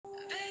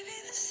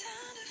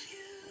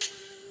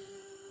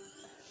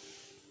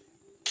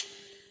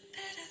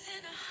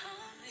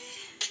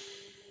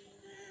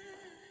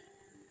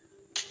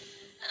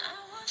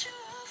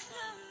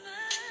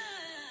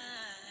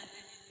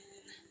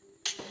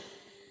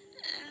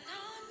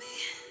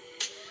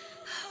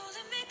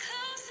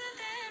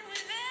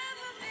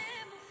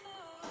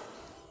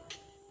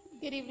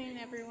Good evening,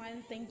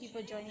 everyone. Thank you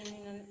for joining me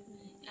on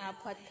our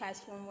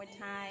podcast one more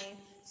time.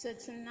 So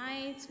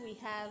tonight we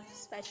have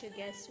special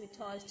guests with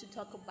us to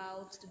talk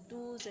about the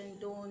do's and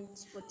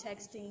don'ts for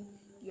texting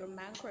your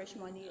man crush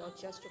money or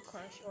just your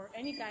crush or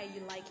any guy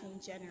you like in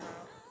general.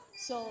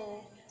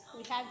 So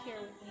we have here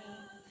with me.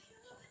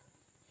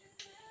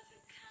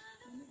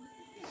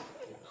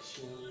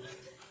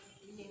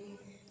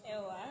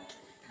 Ewa.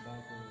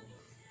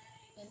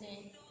 And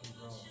then,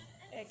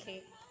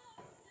 okay.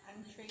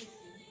 I'm Tracy.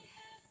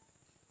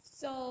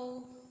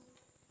 So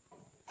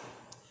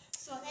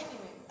So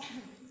anyway,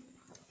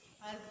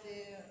 as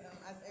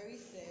Eri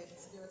said,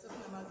 they were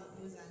talking about the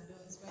do's and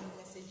don'ts when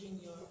messaging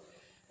your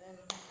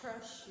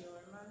crush,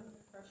 your man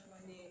crush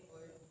Monday, or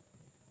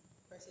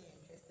person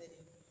you're interested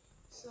in.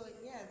 So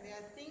yeah, there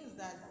are things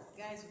that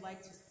guys would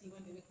like to see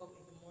when they wake up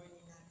in the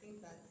morning, and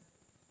things that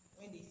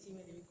when they see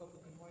when they wake up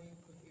in the morning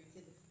could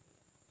irritate the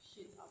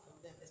shit out of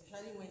them,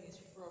 especially when it's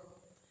from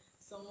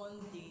someone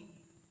they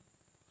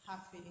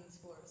have feelings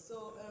for.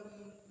 So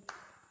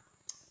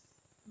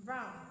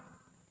Brown,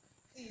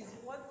 please,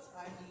 what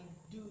are the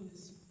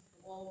do's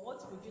or what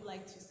would you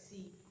like to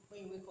see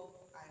when you wake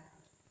up and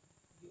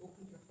you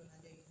open your phone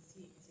and then you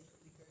see a message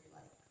from the girl you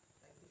like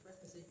the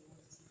first message you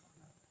want to see from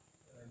her?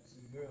 To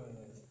be very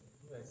honest,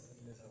 if I see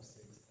let's have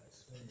sex, I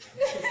swear.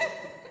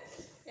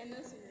 you're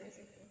not serious,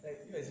 okay? Like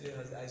if I see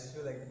let's have, I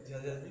swear like just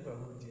leave my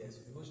whole day, I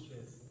swear, no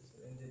stress.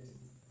 So ended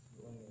it. To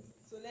be honest.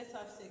 So let's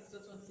have sex,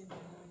 just want to see in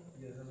the morning.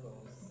 Yeah, that's what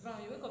I want.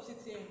 Brown, you wake up 6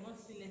 a.m. you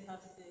want to see let's have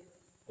sex.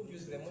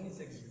 Obviously, like morning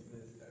sex is the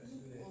best. I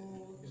swear.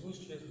 Oh. There's no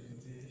stress with the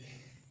day.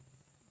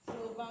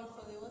 So Brown,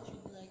 for what would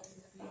you like to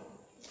see?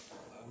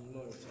 I'm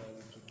not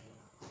entirely picky.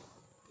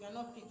 You're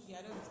not picky,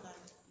 I don't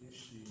understand. If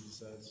she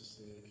decides to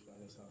say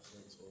let's have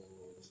sex or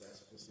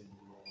decides to say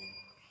you want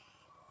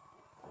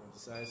or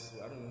decides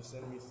to, I don't know,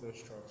 send me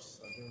thirst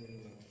traps, I don't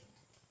really know.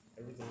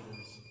 Everything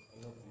is,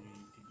 I'm not the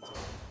picky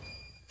type.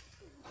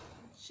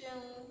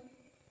 Shell,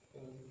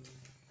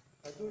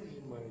 I don't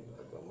really mind.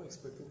 I'm not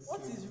expecting to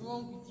what see is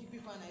wrong with you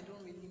people and I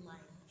don't really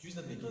mind? Use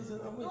that because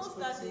again. I'm Don't not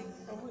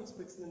start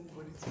expecting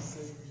anybody to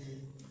send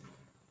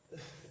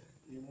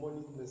you a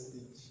morning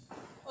message.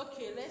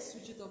 Okay, let's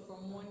switch it up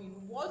from morning.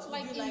 What would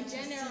Like you in like to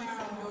see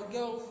general. from your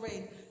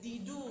girlfriend? The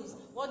do's.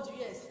 What do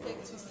you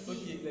expect to see?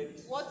 Okay, like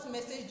What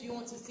message do you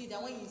want to see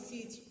that when you see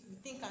it, you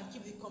think can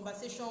keep the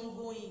conversation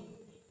going?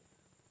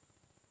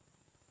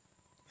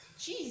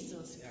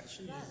 Jesus. It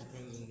actually just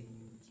depends on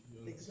you, to be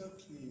honest.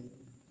 Exactly.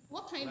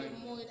 What kind of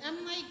mood?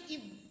 I'm like,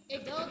 if a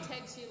girl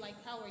texts you like,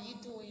 "How are you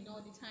doing?" all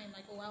the time,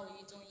 like, "Oh, how are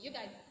you doing?" You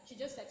guys, she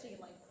just texted you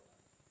like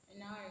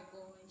an hour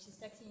ago, and she's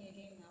texting you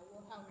again now.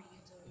 Well, how are you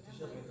doing? I'm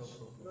you like,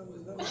 mental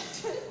problem.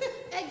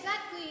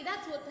 exactly.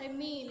 That's what I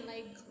mean.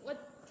 Like,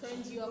 what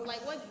turns you off?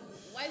 Like, what?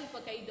 Why the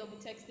fuck are you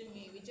double texting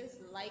me? We just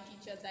like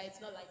each other.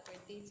 It's not like we're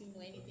dating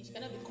or anything. She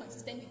cannot be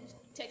consistently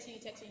texting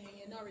you, and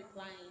you're not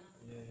replying.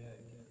 Yeah, I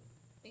get it.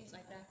 Things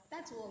like that.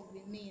 That's what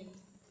we mean.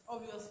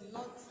 Obviously,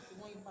 not the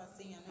one you pass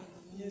saying you're not in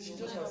the mood. Yeah, she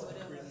or just has to be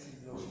whatever.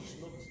 creative now. She should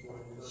not be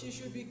boring. She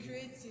should be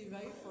creative.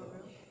 Are you for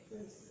real?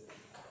 Yes.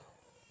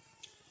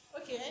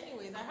 Okay,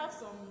 anyways, I have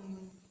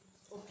some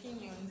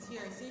opinions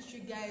here since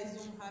you guys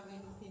don't have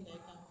anything that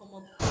you can come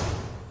up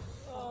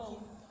with. Oh.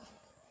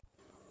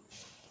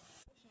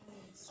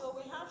 So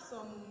we have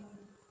some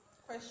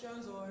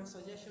questions or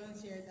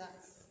suggestions here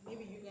that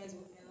maybe you guys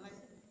will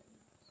enlighten.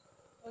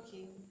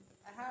 Okay,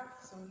 I have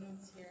some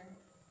notes here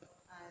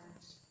and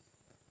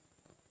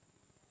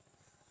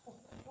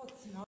what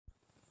now?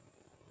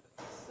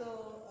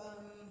 So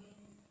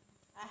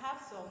I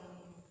have some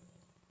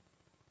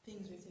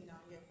things written down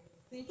here.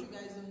 Since you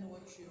guys don't know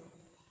what you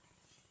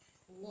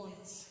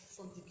want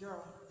from the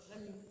girl,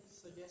 let me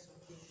suggest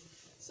some things.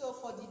 So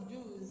for the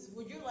do's,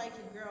 would you like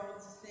a girl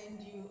to send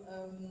you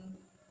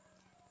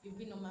you've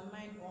been on my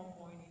mind all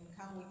morning,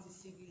 can't wait to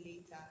see you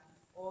later,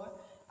 or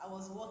I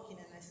was walking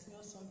and I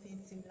smelled something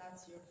similar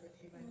to your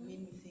perfume and it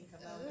made me think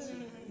about you?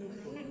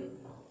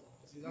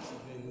 See, that's the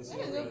thing, it's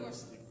Yeah, not no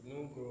realistic.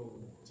 No girl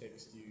will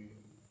text you,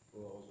 oh,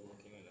 I was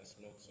walking and I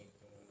smelled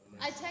something.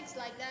 I text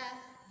like that.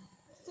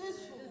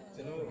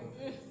 You know,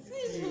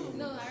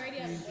 No, I already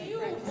have a You,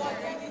 boyfriend. what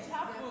when it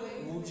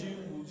happened?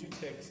 would you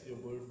text your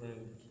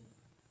boyfriend,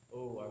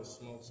 oh, I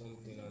smelled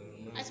something and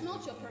remember? I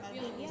smelled your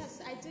perfume.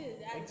 Yes, I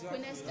did. At Exactly.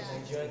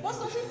 Quinesta. But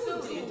some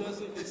people It do.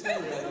 doesn't, it's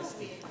not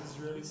realistic.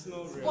 It's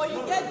not realistic. But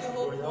you get the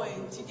whole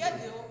point. You get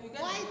the whole. You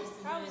get Why? the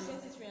whole How is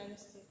scenario. it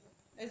realistic?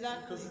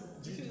 Exactly.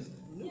 Because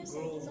no Yes,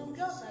 girl some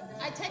girls are that.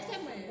 I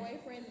texted my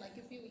boyfriend like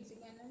a few weeks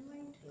ago, and I'm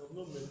like, I've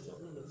not met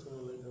someone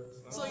like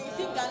that. So you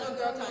think that no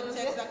girl can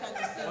text that kind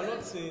of I'm thing?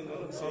 not saying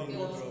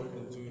no girl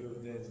can do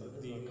it. Then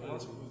the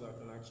amount of people that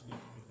can actually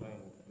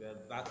define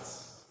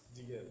that's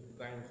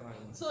that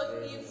inclined. So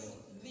if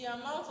the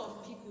amount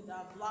of people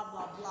that blah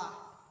blah blah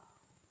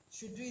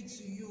should do it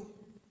to you,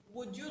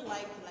 would you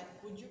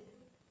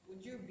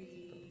would you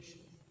be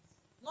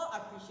not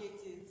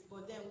appreciate it,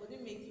 but then would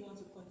it make you want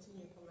to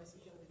continue a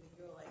conversation with the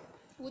girl? Like,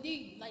 would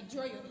it like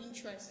draw your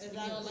interest? You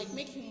know, Exactly. like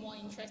make you more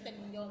interested,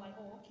 and you're like,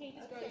 oh, okay,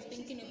 this girl is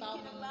thinking about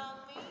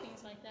me,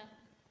 things like that.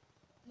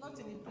 Not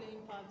in the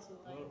playing part, so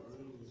like, Not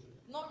really.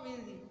 not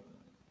really.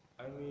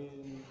 I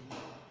mean,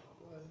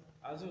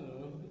 I don't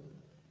know.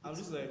 I'm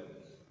just like,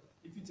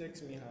 if you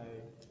text me, hi,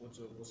 what's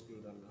up, what's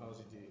good, how's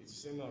your day? It's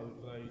the same I'll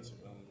reply you to,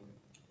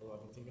 oh,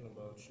 I've been thinking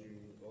about you,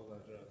 all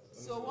that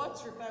jazz. So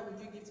what reply would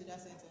you give to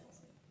that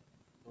sentence?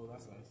 Oh,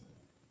 that's nice.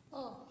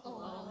 Oh,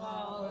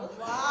 Wow.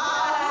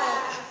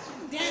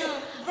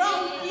 damn.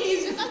 Bro,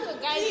 please. Because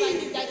the guys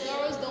like this, that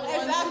girls don't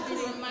want to be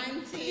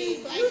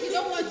romantic. Like you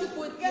don't want to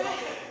put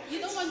you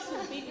don't want to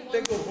be the one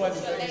Take to off one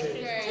put your second. Do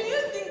lecturer. you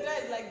think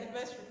that is like the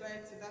best reply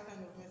to that kind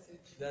of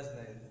message? That's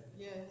nice.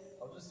 Yes.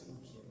 I'll just say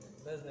okay, man.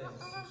 That's nice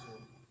also.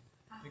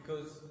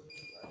 Because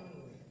I don't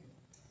know,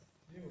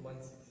 being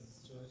romantic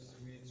is just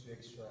way too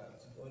extra.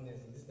 To be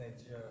honest, in this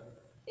Nigeria,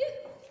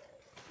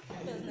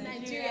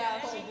 Nigeria,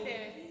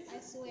 I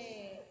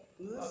swear.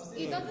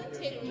 It doesn't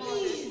take much.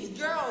 Please,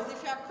 girls, if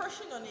you are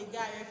crushing on a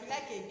guy, or if you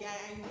like a guy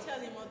and you tell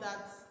him all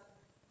that,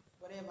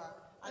 whatever,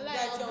 and the Like,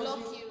 guy I'll tells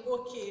block you, you.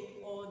 okay,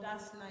 or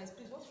that's nice,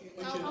 please, what's your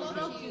I'll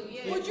block you.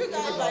 Yeah. Would you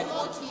guys like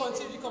I'll want to block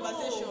you. continue the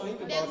conversation? Think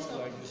Then about it some-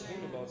 like this.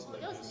 Think about it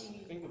like Just this.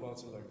 leave. Think about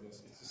it like this.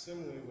 It's the same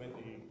way when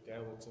a guy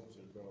walks up to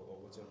a girl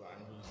or whatever,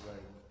 and he's like,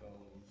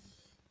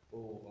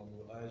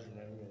 your eyes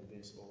remind me of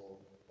this, or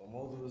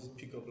all those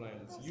pickup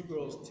lines. You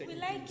girls take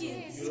like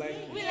it. You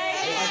like We it. like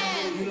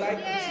it. You like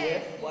Yes. it,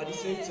 yeah. But at the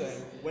same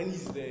time, when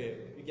he's there,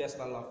 you guys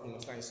start laughing or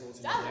start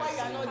insulting. That's why you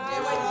are not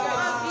there when you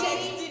are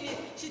texting it.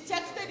 She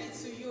texted it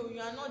to you, you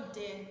are not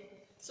there.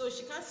 So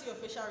she can't see your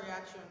facial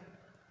reaction.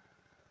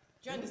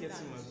 Do you understand?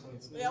 Getting my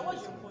point. Oh, yeah,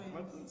 what's your point?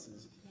 My point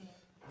is,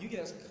 you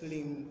guys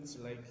claim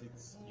to like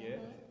it, yeah,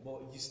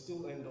 but you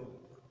still end up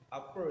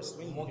at first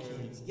when you Mocking hear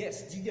it. it.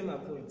 Yes, do you get my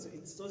point? So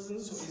it doesn't.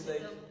 so it's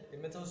like a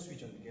mental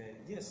switch on the guy.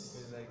 Yes. So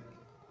it's like,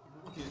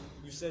 Okay,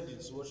 you said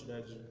it. So what should I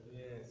do?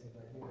 yes, if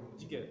I hear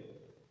Do you get?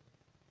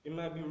 It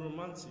might be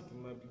romantic,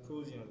 it might be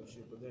cozy and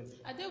shit, but then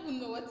I don't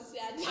even know what to say.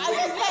 I I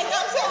was like,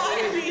 I'm so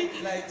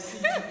angry. like, see,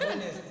 to be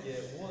honest,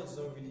 yeah, words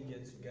don't really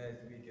get to guys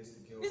the way it gets to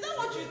girls. Is that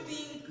what you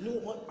think? no,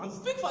 what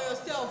Speak for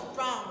yourself,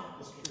 Brown.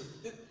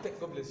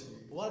 God bless you.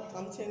 what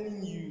I'm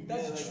telling you,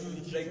 That's yeah, true.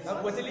 it's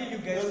Like, we're telling you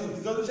guys.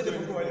 Shut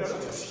the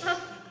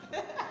fuck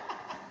up.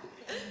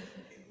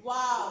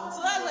 Wow.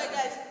 So that's why,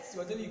 guys, See,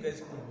 we're telling you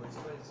guys cool, but it's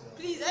fine.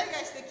 please, are you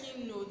guys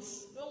taking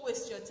notes? Don't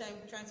waste your time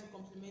trying to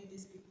compliment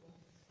these people.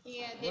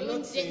 Yeah, We're they not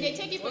don't. They saying-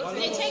 take it. we're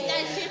They not take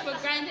that saying- shit for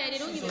granted. They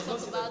don't even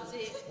talk about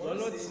it. We're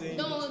not saying.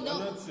 No, we're no.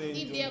 not saying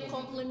If don't they're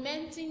compliment.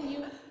 complimenting you,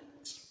 no.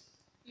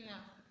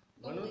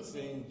 We're Don't not listen.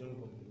 saying don't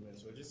compliment.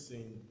 We're just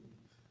saying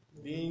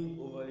being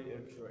overly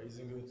extra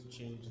isn't going to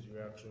change the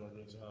reaction we're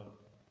going to have.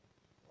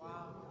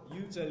 Wow.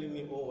 You telling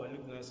me, oh, I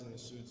look nice in a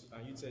suit, and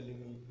you telling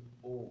me,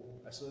 oh,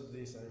 I saw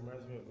this and it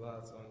reminds me of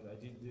that, and I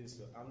did this.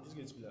 So I'm just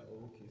going to be like,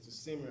 oh, okay, it's the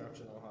same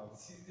reaction I'll have.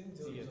 See, let me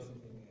tell you Yes.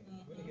 something.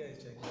 When the guy is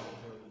checking out the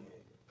girl,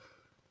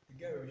 the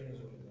guy originally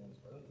knows what he wants,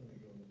 but I don't think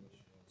the girl knows what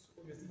she wants. So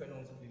obviously, if I don't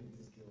want to play with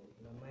this girl,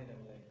 in my mind,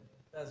 I'm like,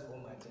 that's all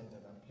my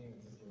agenda. I'm playing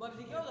with this girl. But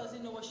the girl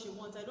doesn't know what she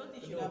wants. I don't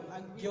think she You would know,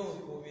 have agreed. girls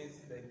always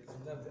like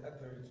sometimes they act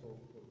very tough,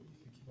 but if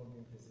you keep on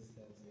being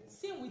persistent, yeah.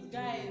 Same with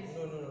guys.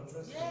 No,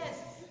 trust me.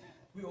 Yes.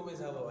 We always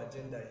have our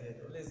agenda ahead,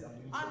 unless I'm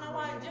doing On something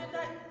our wrong. agenda,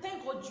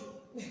 thank God you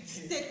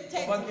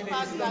take One the minute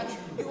fact is that not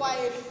true. you are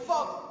a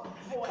fuck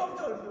boy. Come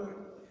down, no.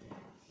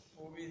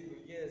 Oh,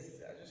 wait,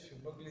 yes, I just feel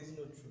bubbly is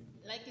not true.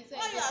 Like you said,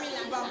 Why you you're a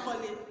asking freelancer.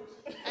 Bankole?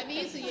 I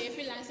mean, so you're a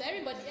freelancer.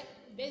 Everybody,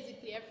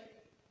 basically,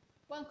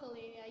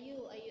 Bankole, are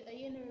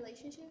you in a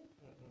relationship?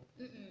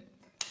 No,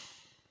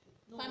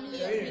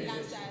 Family Are of you in a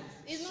freelancers.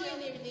 It's not in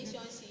a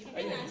relationship. Are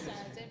you in a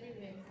Freelancers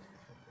everywhere.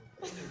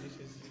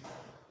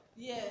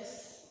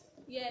 Yes.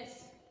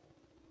 Yes.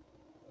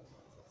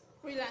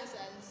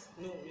 Freelancers.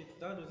 No,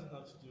 that doesn't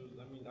have to do.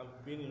 I mean,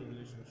 I've been in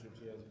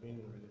relationships. He has been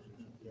in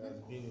relationships. He has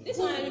been in. This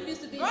one I refuse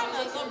to be in a Brown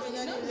has not been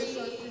in a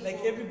relationship. relationship. Like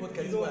everybody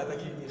can You see know what what?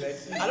 attacking me.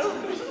 Like, I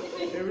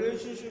don't. A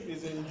relationship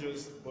isn't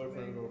just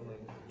boyfriend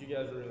girlfriend. You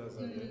guys realize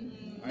that,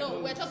 right? I No,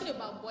 don't- we're talking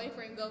about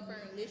boyfriend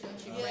girlfriend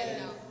relationship Yeah. right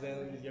now.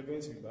 Then you're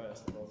going to be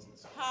biased about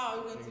it. How are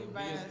you going to be Because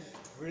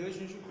biased?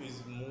 relationship is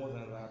more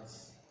than that.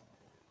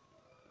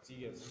 See,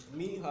 yes,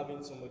 me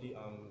having somebody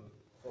I'm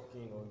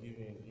fucking or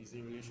giving is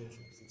a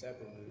relationship. It's a type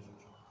of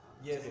relationship.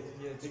 yes, Okay.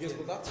 yes, Because yes.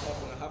 for that to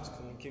happen, I have to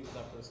communicate with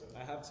that person.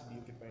 I have to be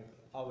okay, fine.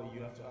 How are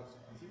you? I have to ask.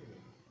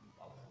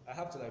 I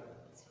have to like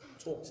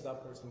talk to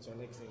that person to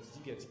an extent.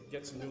 You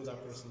get to know that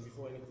person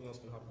before anything else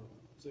can happen.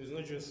 So it's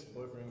not just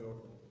boyfriend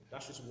girlfriend.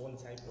 That's just one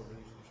type of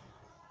relationship.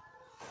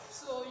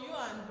 So you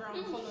and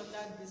Brown fall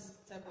under this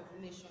type of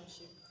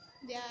relationship.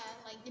 They are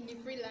like in the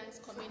freelance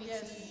community.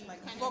 Yes,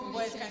 like kind fuck of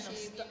boys kind of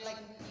relationship, stuff, like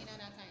you know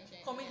that kind of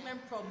shit. Commitment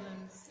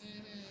problems.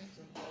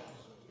 Mm-hmm.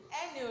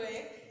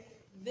 Anyway,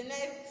 the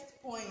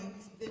next point,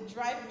 the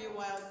drive me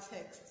wild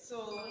text.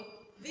 So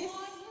this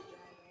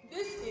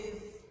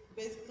is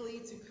basically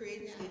to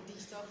create a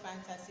digital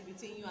fantasy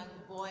between you and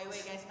the boy where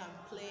you guys can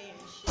play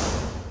and shit.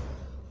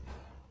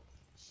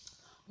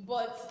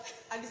 But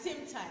at the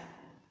same time,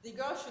 the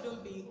girl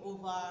shouldn't be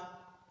over.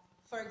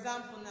 For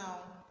example, now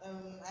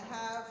I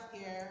have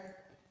here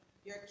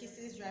Your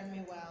kisses drive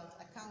me wild.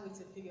 I can't wait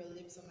to feel your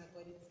lips on my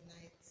body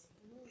tonight.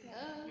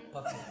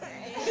 Perfect.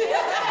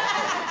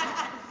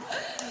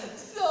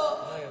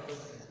 So, Now you're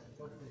perfect.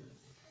 Perfect.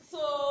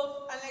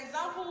 so an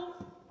example,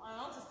 I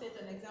want to state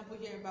an example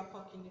here in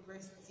Babcock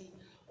University.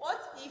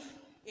 What if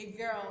a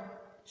girl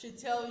should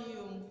tell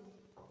you,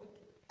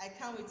 I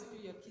can't wait to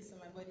feel your kiss on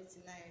my body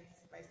tonight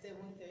by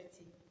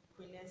 7:30,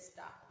 Queen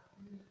Esther.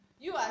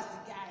 You as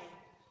the guy,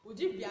 would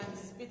you be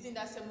anticipating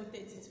that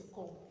 7:30 to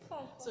come?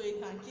 So you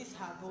can kiss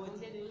her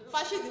body.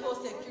 Fashion the whole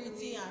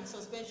security and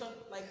suspension,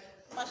 like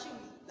fashion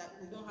that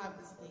we don't have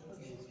these things.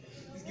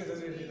 This girl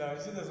doesn't really know.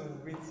 She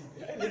doesn't wait.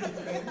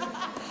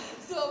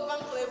 So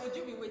Bankole, would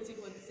you be waiting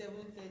for the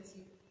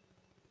 7:30?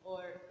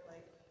 Or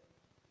like,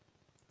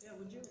 yeah,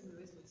 would you be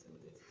waiting for the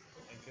 7:30?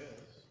 I guess.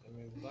 I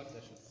mean, the fact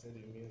that she said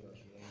it means that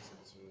she wants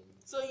it to.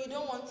 So you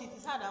don't want it,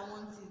 it's hard I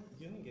want it.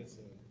 You don't get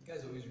it.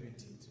 Guys always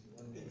waiting to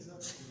one minute.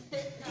 Exactly.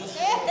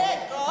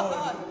 Hey,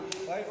 God!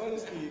 Like,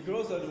 honestly,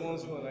 girls are the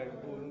ones who are like,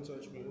 oh, don't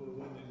touch me, oh,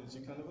 don't do this.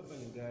 You can never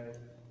find a guy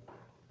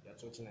you're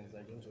touching and he's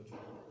like, don't touch me.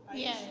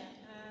 Yeah.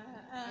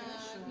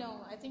 sure?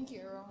 No, I think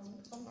you're wrong.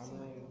 I'm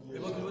wrong. Hey,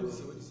 what do you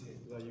say? What do you say?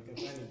 Like, you can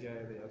find a guy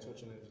that you're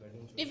touching and he's like,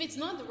 don't touch me. If it's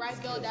not the right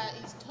girl that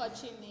is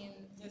touching him,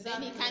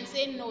 then he can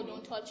say no,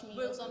 don't touch me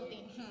or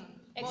something.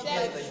 But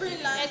Except, like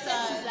freelancers,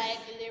 except it's like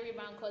Larry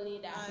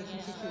Bankole that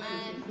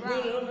and No, Brown.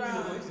 no,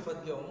 no, no, it's the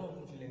fat girl. I'm not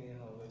even feeling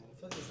anyhow. Like,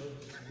 the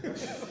fact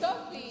is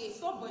Stop it.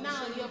 Stop body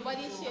Now shaming you're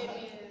body people.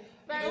 shaming.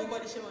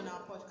 nobody shame on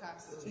our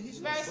podcast.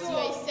 First,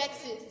 you're a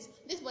sexist.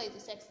 This boy is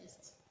a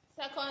sexist.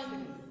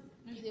 Second,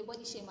 he's a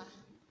body shamer.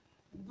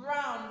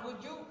 Brown, would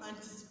you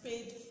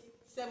anticipate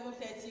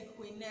 7:30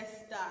 Queen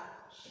Esther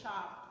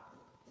sharp?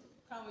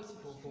 Can't wait to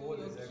For feel what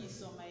your exactly?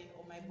 kiss on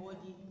my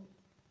body.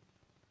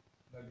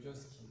 like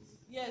just kiss.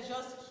 Yeah,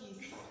 just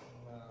kiss.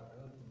 Nah, I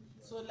don't think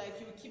so. So like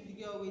you keep the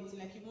girl waiting,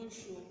 like you won't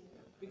show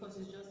because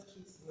it's just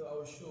kiss. No, I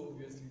will show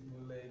obviously,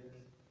 but like,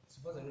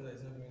 suppose I know that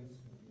it's not going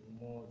to be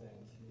more than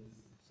kiss.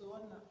 So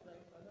what not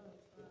like I don't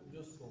understand.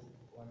 Just for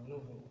I'm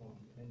not even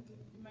comprehending.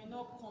 It might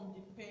not come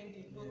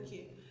depending. Yeah.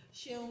 Okay.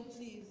 Sheon,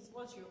 please,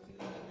 what's your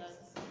opinion on that?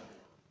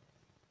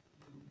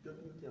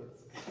 Definitely out.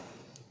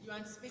 You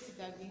anticipate it,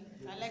 Daddy?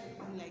 I like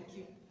people like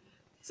you.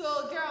 So,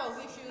 girls,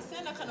 if you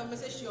send that kind of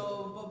message to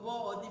your bobo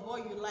or the boy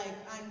you like,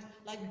 and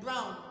like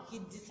Brown, he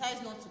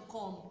decides not to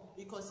come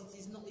because it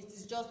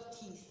is just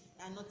kiss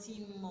and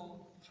nothing more.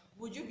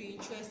 Would you be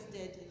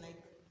interested in like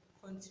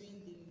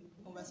continuing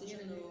the conversation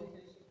or?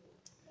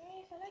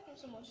 If I like him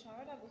so much,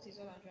 I'd rather go to his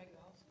own and drag him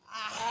out.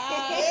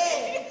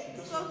 Hey,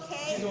 it's This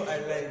okay. is what I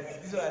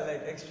like. This is what I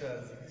like.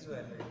 Extras. This is what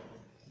I like.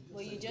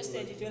 Well, you just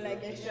said you don't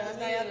like extras.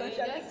 Now you're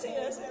contradicting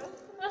yourself.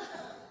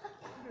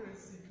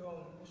 See, come.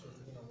 What she was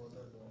talking about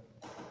that one.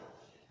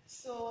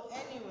 So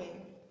anyway,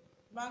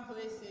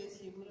 Bankole says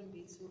he wouldn't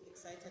be too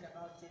excited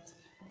about it.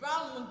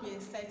 Brown won't be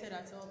excited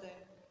at all then.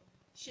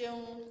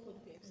 Sheon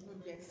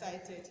would be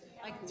excited.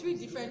 Like 3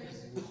 different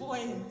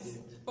points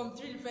from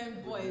 3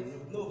 different boys.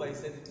 No, but he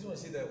said this one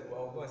said that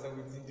I'll go and start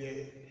waiting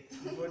there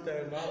before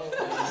time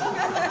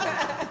now.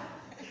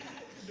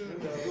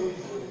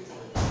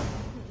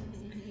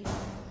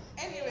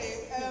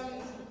 Anyway,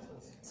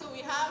 so we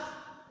have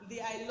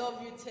the I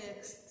love you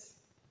text.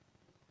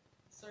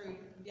 Sorry,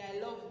 the I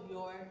love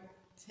your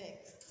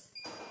text.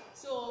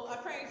 So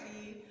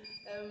apparently,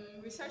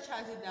 research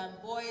has it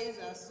that boys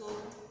are so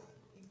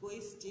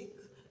egoistic.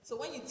 So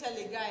when you tell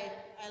a guy,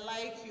 I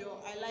like you,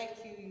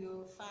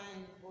 you're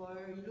fine, or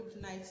you look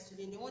nice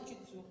today, they want you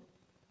to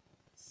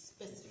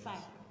specify.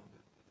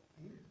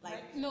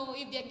 Like, No,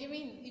 if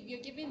you're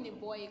giving the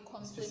boy a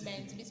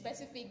compliment, be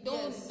specific.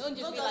 Don't Yes. don't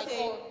just Don't be just like, say,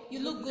 oh, you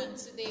look look good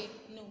nice. today.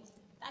 No,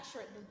 that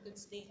shirt look good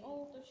today.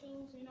 Oh, the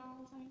shoes, you know what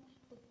I'm saying?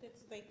 Look good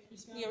today. You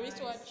smell Your nice.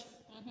 wristwatch,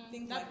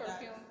 Things that like that.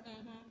 perfume.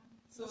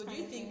 so Those do kind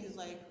you of think things. it's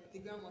like the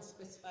girl must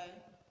specify?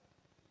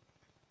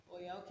 Or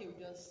yeah, okay, we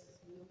just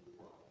look.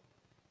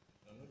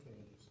 I'm not going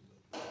to do so.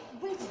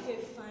 Where did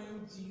they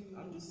find you?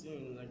 I'm just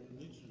saying, like,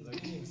 literally, He's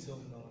like, being himself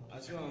now.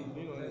 as you are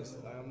being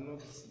honest, I am not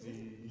the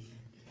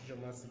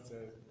dramatic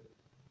type.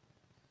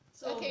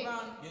 So Okay.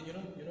 Brown, You're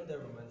not that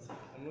romantic.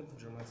 I'm not the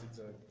dramatic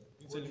type.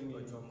 You What do telling you me,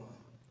 mean by drama?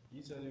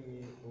 you telling me,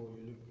 oh,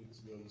 you look good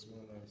today, you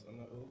smell nice. I'm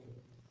like, oh,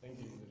 okay, thank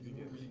you. You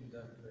don't really be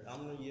that person.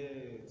 I'm not,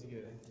 yeah,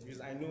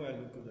 because I know I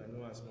look good, I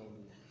know I smell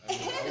good. I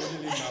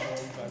wouldn't leave my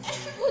home if I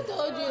tell Who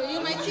told you? You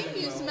might think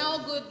you smell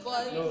good,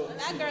 but No.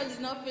 that girl is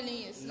not feeling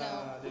your smell.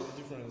 Nah, there's a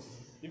difference.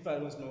 If I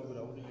don't smell good,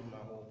 I wouldn't leave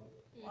my home.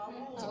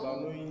 It's Oh.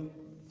 about knowing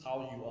how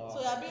you are. so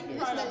you're being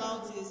Yeah. proud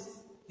about it.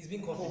 He's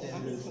being Oh, confident. I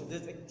mean,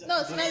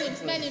 No, smell him,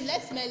 smell him.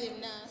 Let's smell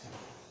him now.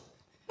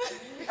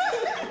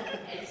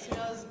 It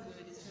smells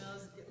good. It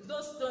smells good.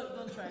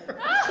 Don't try it.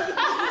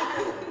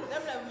 Let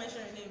me not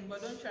mention your name,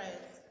 but don't try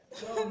it.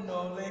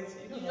 No, like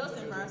You just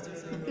embarrassed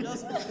yourself. You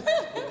just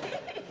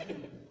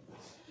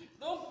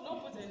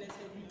don't put it in his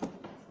head.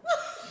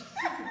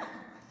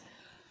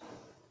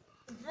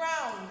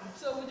 Brown.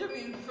 So would you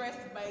be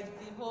impressed by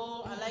the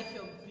whole? I like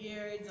your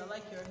beards. I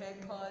like your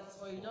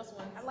haircuts, or you just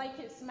want? I like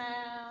your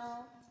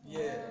smile.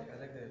 yeah, I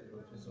like that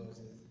approach. This one is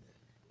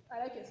I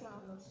like your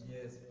smile.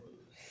 yes, but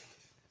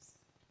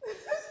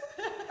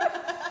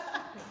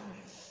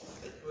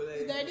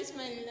already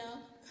smiling now.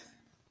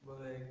 But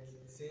like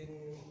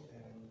saying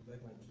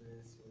like my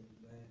dress or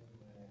like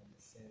my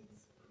scent.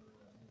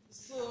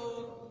 So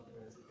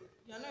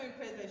you're not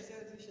impressed that she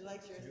says if she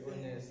likes your To be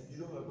scent. honest, You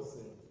don't have a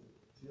scent.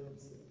 Do you have a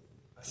scent?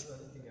 I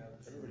don't think I have.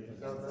 Everybody has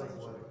That's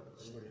why.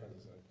 Everybody has a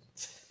sense.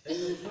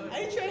 Are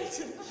you trying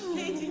to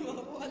hate him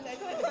or what? I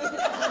don't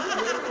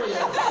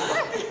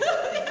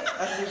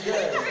As a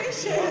guy, Everybody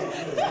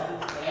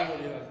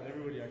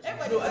actually.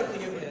 Everybody No, I don't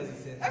think everybody has a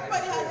scent.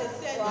 Everybody has a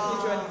scent.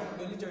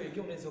 Literally, you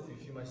get one self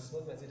perfume and she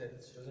smells and say that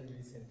she doesn't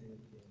really scent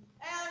anything.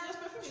 And your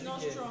perfume is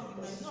not Yeah. strong.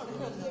 It's not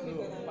because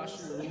No,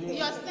 passion.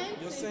 Your scent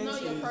is not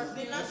your the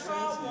perfume.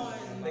 natural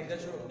one. Like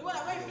that's The one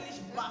that when you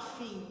finish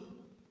bathing.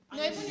 No,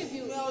 even if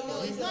you, Smell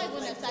no, it's not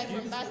even aside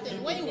from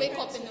bathing. When you wake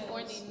up in the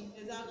morning,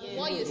 Exactly.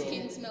 what your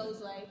skin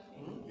smells like.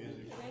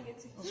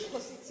 Negative or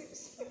positive.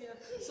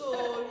 So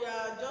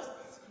yeah, just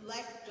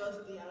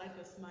the I like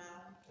your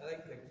smile. I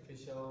like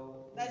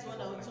facial. That's one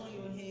that will turn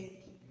your head.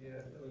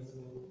 Yeah.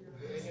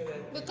 Any other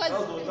thing? Because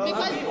I'll be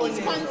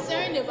he's honest.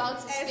 concerned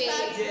about his face.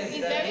 Exactly. Yes,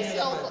 He's that- very yeah,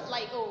 self but-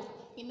 like, oh,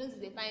 he knows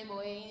he's a fine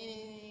boy.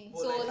 But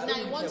So like, I now don't he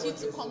really wants care you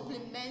about to dressing.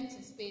 compliment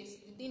his face.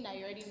 The thing that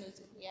you already know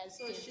he has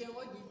So skin. Shane,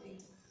 what do you think?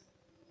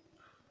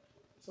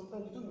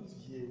 sometimes you don't need to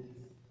hear it.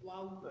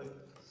 Wow. Like,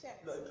 Shit.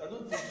 I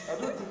don't think I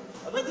Where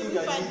don't did think you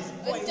I find need. this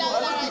But boy? tell- I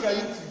don't think I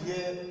need to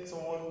hear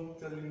someone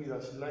telling me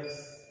that she likes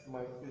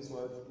my face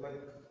or like.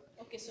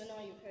 Okay, so now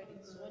you've heard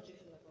it. What do you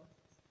feel about it?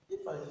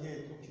 If I hear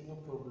it, okay, no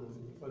problem.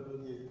 If I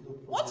don't hear it, no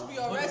problem. What will be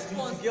your But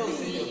response? the girl say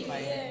please? you're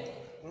fine.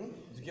 Hmm?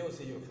 The girl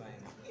say you're fine.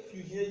 If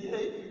you hear, yeah,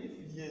 if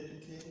you hear it,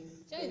 okay.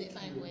 Show you the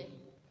fine boy.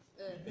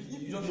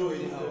 You don't know know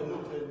it now. No, you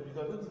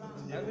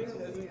don't need to I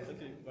hear think, it.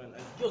 okay, fine.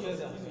 Girls Give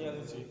don't me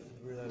attitude.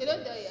 They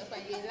don't tell you you're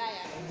fine, you're a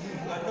liar.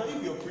 Like now,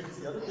 if you're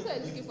pretty, I don't These think are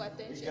you looking need for a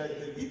attention. guy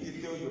tell- If they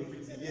tell you're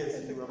pretty, yes,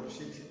 you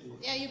appreciate it. Too.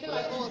 Yeah, you'll be But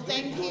like, if oh, you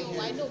thank don't you.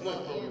 hear I it, know it's not a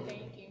about you. problem.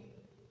 Thank you.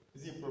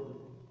 Is it a problem?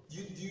 Do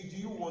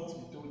you want to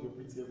be told you're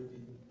pretty every day?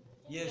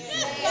 Yes.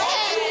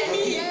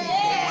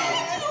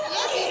 Yes,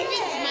 it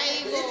fits my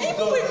ego.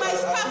 Even with my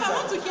scarf, I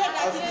want to hear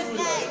that it is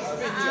nice.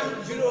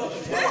 Do you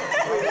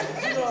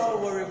know how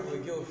worried a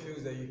girl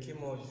feels that you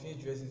came out, you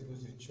finish dressing to go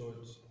to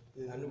church,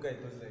 Yeah. and look at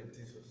it goes like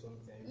this or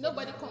something.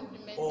 Nobody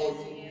complimented Or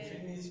you. you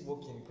finish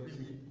walking because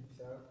you.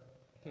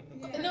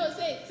 No,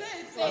 say it. Say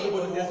it, Say it.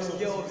 Nobody There's walks some up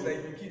to girls you. like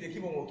they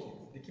keep on walking.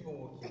 They keep on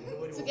walking.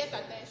 Nobody To walks. get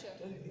attention.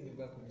 Don't you think they're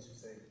going to commit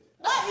suicide?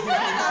 I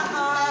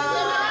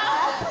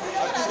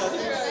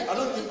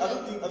don't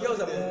think Girls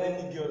are there's more-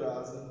 any girl that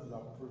hasn't been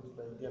approached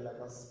by a girl like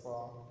as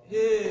far.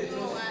 Yeah.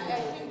 No, I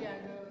think they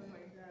are girls. My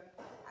God.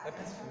 I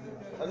pity for them.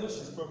 I know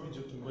she's probably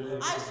joking, but I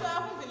swear I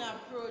haven't been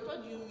approached. What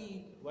do you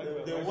mean?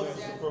 then what is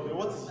the problem?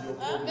 What is your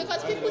problem?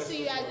 Because people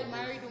see you as a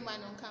married woman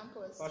on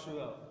campus.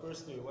 Fashula,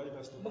 first thing, why did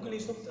I stop? Mokuli,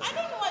 stop that. I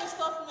don't know why you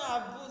stopped me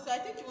at booth. I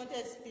think you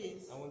wanted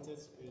space. I wanted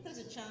space. There's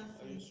a chance.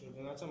 Are you sure?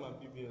 Then after my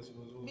PBS, it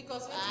was over.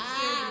 Because when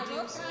Ah,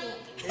 you say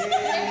redeem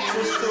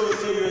okay. school,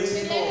 So you're a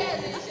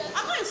snob.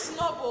 I'm not a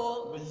snob,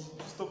 oh. But you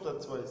stopped that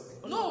twice.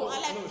 No,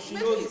 I like. No, she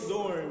maybe knows. it's-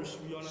 Don't worry, we Shut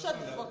understand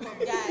the that. fuck up,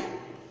 guy.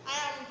 I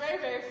am very,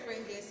 very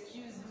friendly.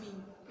 Excuse me.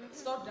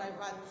 Stop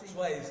diverting.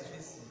 Twice,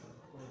 Tracy.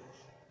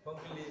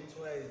 Mokuli,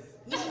 twice.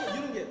 No,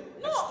 you don't get.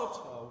 No. I stopped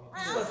her. I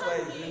Stop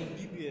answered twice. him.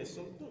 PBS,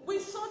 something. We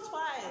saw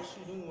twice.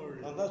 She don't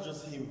worry. And that's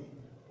just him.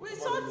 We But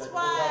saw like twice.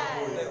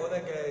 other Like boys. other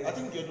guys. I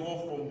think you're the one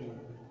fumbling.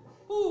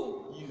 Who?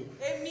 You.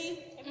 Amy.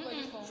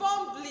 Everybody from.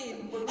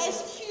 Fumbling.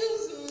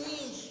 Excuse me.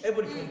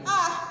 Everybody from.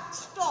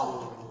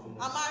 Stop.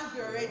 I'm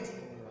angry already.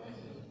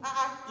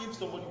 If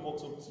somebody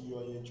walks up to you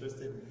and you're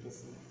interested in the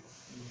person,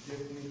 you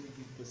definitely give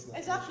the person.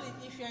 Exactly.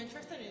 If you're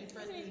interested in the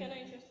person. Even if you're not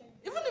interested.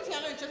 Even if you're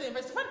not interested in the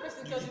person, find the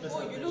person tells you,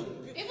 oh, you look.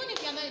 Even if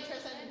you're not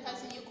interested in the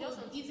person, you could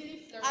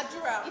easily flirt.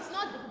 Adura, It's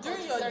not difficult during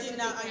to your flirt with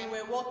dinner a and guy. you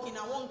were walking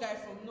and one guy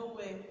from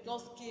nowhere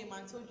just came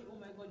and told you, oh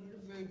my god, you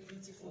look very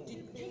beautiful. Do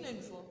you know him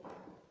before?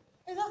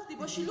 Exactly,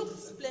 but she looked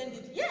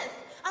splendid. Yes,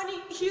 and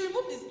he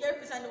removed his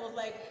earpiece and he was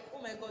like,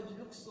 oh my god, you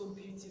look so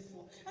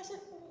beautiful. I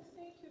said, oh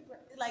thank you, bro.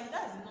 Like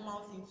that's a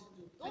normal thing to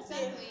do.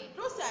 Exactly.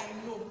 Don't say I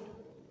know.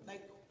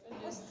 Like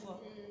what's the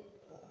fuck?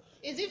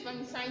 As if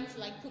I'm trying to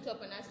like put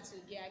up an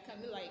attitude. Yeah, I can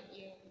be like,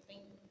 yeah,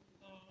 thank you.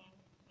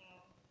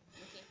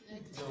 Okay,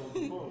 next.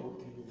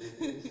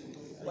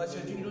 But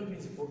you don't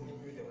mean to public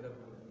with the other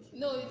people.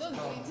 No, you don't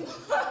do it.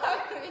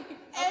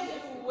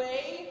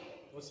 Anyway,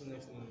 What's the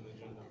next thing on the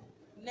agenda?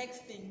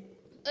 next thing.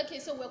 Okay,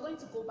 so we're going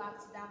to go back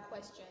to that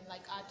question,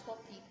 like our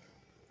topic,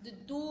 the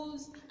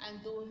do's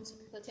and don'ts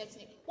for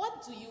texting.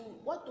 What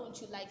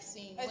don't you like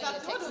seeing when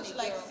Exactly. you're What don't texting you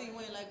a like girl? seeing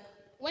when like?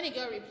 When a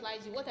girl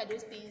replies you, what are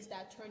those things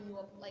that turn you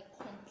up like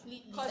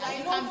completely? Because That I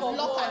you know can for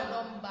block one, a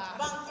number.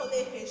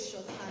 Bankole hates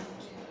shorthand.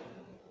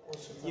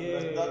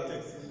 Like that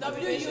text.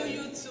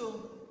 WUU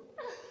too.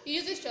 He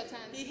uses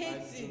shorthand. He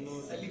hates it.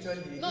 I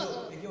literally,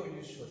 No. the girl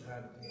use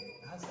shorthand.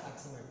 I have to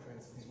ask my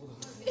friends, please,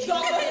 what does it mean?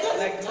 Yes,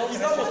 Like, how is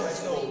that what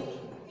myself?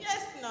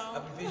 now.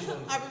 Abbreviation.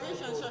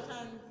 Abbreviation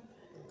shorthand.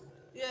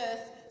 Yes.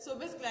 So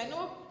basically, I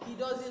know he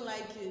doesn't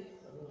like it.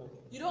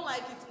 You don't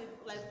like it,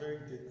 like Very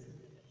dirty.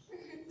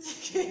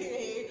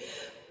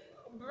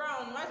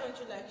 Brown, why don't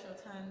you like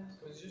shorthand?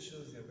 Because it just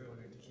shows you're very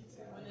uneducated.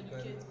 You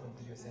Uneducated. can't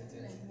complete your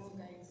sentences.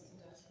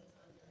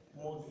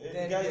 More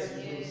Then, guys, yes,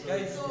 you know,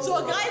 guys, So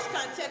guys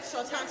can text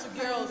shorthand to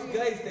girls.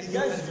 guys, the the guys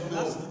guys, you know. That's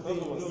That's the thing.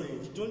 what I'm No, saying.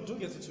 don't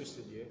get it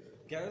twisted, yeah.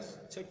 Guys,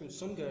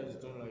 some guys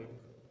don't like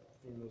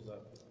females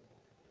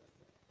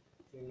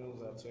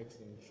that text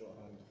in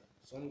shorthand.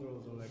 Some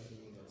girls don't like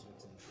females that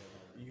text in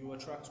shorthand. You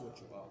attract what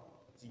you are.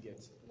 Do you get?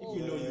 If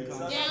you know you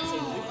can't. Yeah, If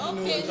you know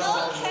okay, you no,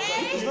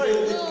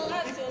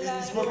 can't- It's okay.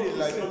 not it's probably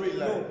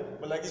like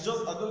but like it's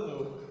just I don't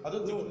know. I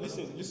don't No,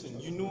 think listen.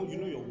 You know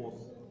your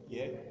worth.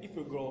 Yeah. If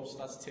a girl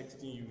starts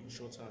texting you in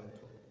shorthand,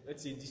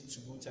 let's say this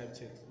to-go type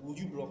text, will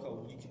you block her? Or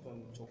will you keep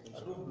on talking? I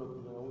don't block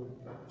you. I won't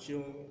reply. She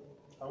don't.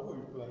 I won't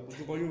reply.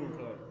 But you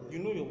reply. You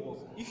know your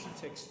worth. If she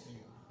texts you,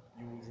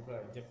 you will reply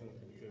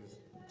definitely because.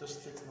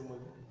 Just text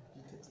nobody.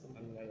 You text I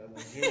nobody. mean, I'm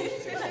very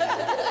Just you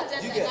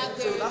like get that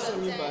so girl that's what I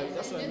mean by sometimes.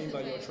 that's what I And mean just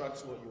by you like- attract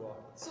what you are.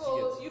 So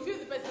you feel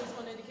the person is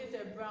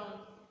uneducated, Brown.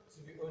 to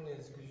be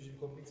honest, because you should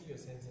be completing your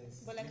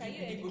sentence. But, like, are you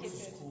didn't go to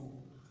educated? school.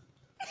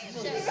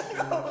 Just-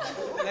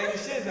 Like the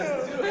shares that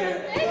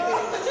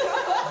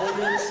But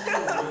we're in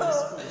school.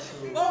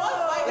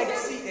 Why like is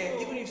it-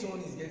 see, even if someone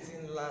is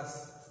getting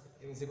last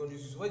in secondary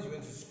school, when you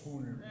went to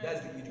school,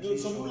 that's the You know, education.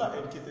 some people are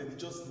educated. They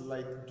just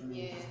like doing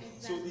Yeah, it.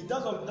 So it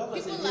doesn't. That's why I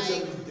say People let them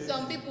like do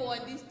some it. people on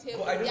this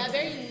table, But I they don't are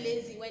very think-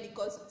 lazy when it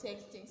comes to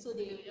texting, so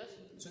they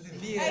So the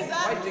VN, why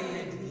Exactly. did they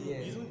create the You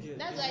VN? don't get.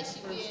 That's there's why a she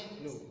difference-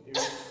 wins. No,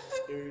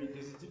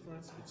 there's a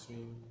difference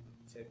between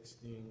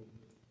texting.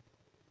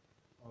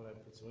 All I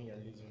put when you're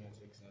lazy on your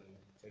text and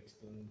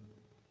texting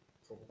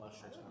proper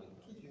shorthand.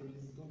 If you're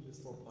lazy, don't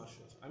just talk. Proper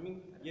short. I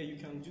mean, yeah, you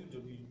can do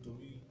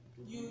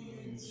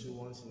You- so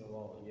once in a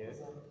while. Yeah,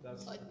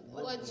 that's what are you?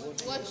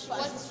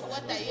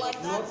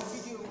 Not,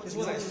 it's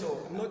what I saw.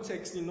 Not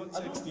texting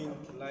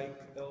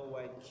like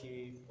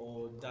LYK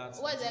or that.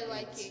 What's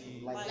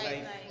LYK?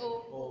 Like,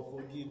 Oh, or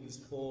forgive is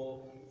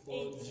for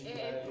It's, do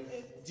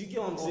you get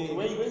what I'm saying?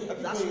 When you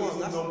that's when one.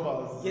 using That's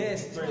numbers.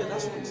 yes. it's Yeah,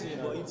 that's what I'm saying.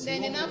 But it's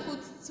then they not- now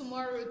put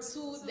tomorrow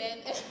too. Then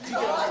I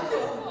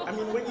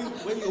mean, when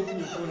you open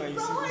your phone and you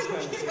see this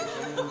kind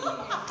of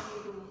text,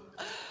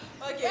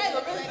 Okay, Yeah, so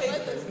like, basically,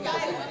 what does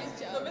guys,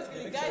 that so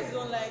basically, guys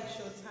don't like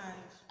shorthand.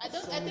 I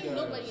think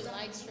nobody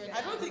likes short.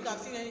 I don't think I've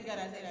seen any guy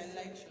that said I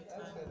like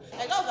shorthand.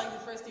 Like that was like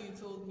the first thing you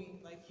told me.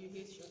 Like you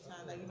hate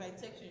shorthand. Like if I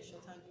text you in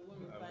shorthand, you won't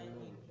reply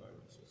me.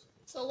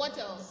 So what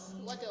else?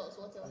 What else?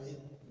 What I else?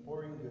 hate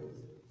boring girls.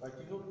 Like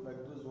you know, like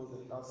those ones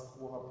that ask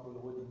what happened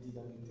or what they did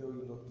and they tell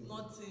you nothing.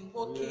 Nothing.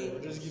 Okay.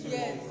 just give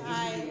Yes, you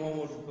I. one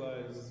word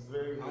replies. It's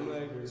very. I'm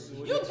very, like, very- so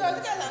what You do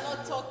girls, guys are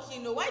not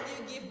talking. No, why do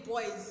you give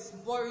boys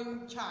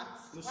boring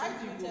chats? No, Why some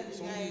do you tell the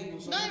some guy? people,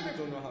 some Not people every-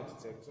 don't know how to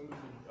text. Some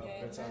people are Yeah,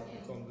 better exactly.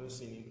 at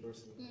conversing in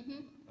person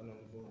and on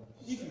the phone.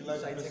 If you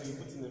like the person, you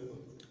put in effort.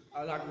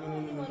 I like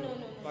no.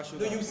 Passion.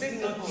 No, you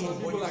said nothing, Some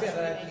but people you like said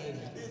another thing.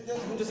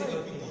 There's You just say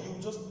nothing. you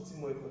just put in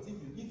more effort. If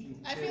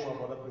you I care feel- more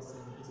about that person,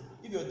 you put in-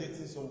 if you're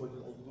dating somebody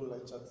and you don't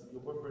like chatting, your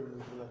boyfriend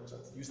knows you don't like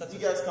chatting. You start You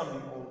to- guys can be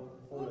on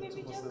phone like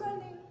baby, 247. you're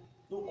calling.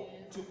 No,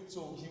 so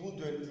he won't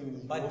do anything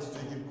he But- wants to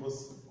do again because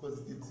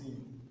he's dating you.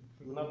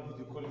 He will not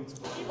video calling to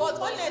But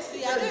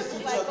honestly, I don't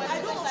even like. I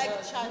don't like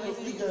You chatting.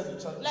 guys will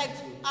chat. Like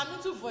I'm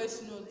into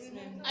voice notes,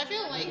 man. I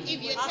feel like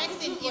if you're I'm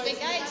texting, too if a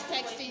guy is voice-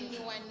 texting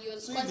you and you're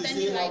So if they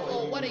constantly say, like, "How are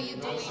oh, you?" what are you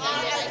doing? And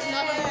I you're like,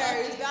 nothing. swear,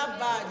 it's that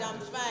bad. I'm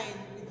fine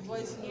with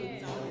voice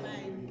notes. I'm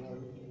fine.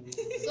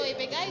 So if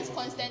a guy is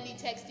constantly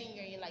texting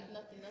you and you're like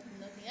nothing,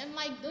 I'm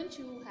like, don't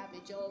you have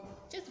a job?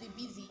 Just be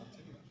busy.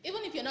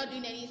 Even if you're not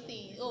doing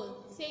anything,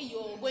 say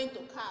you're going to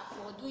CAF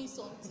or doing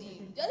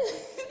something.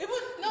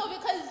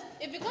 Because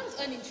it becomes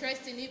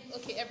uninteresting if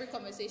every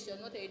conversation,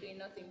 what are you doing?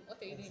 Nothing.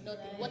 What are you doing?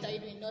 Nothing. What are you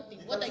doing? Nothing.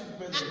 What are you? If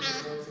the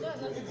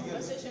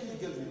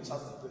girl will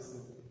chat the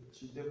person,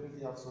 she definitely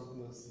have something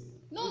else. to say.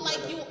 No, like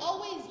you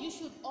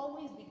should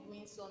always be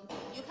doing something.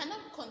 You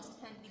cannot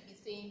constantly be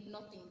saying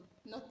nothing.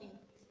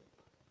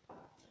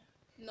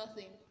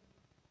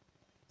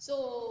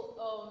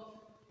 So,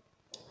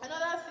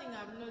 Another thing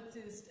I've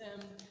noticed,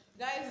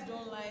 guys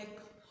don't like,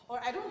 or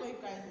I don't know if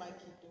guys like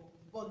it though,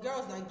 but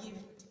girls that give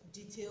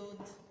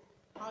detailed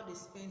how they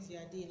spend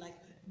their day, like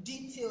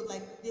detailed,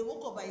 like they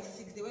woke up by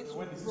 6, they went to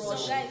When is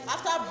brush. Some guys-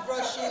 After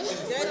brushing,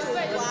 they went to Some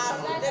guys- bath,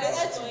 some guys then they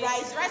ask ate for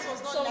rice. Rice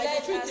was not Some nice, guys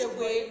they threw ask it for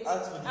away.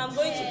 Ask for the I'm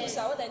going to Yes.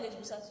 Busa. What are you going to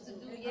Busa to do? I'm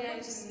going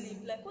Yes. to sleep.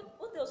 Like, what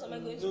else am I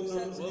going to No,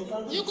 Busa to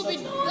do? you could be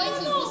going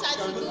to Busa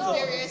to do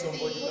various things.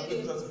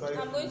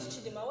 I'm going to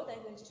Chidima. What are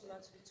you going to Chidima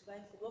to do? To buy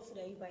food? What food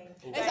are you buying?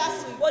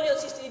 Exactly. What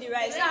else is to eat the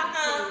rice?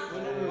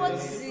 What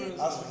is it?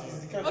 Ask for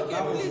the kind of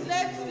Okay, please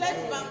let's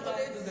bank on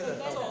it. Like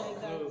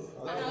that.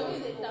 And I always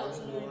say that.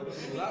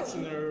 That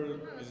scenario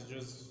is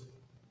just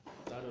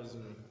that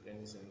doesn't make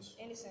any sense.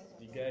 Any sense?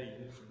 The guy you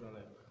need to go and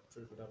like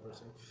pray for that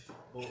person.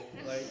 But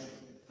like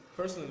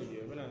personally,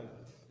 yeah, when I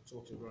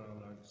talk to a girl,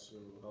 I'm like, so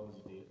how was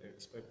the day? I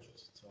expect you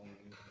to tell me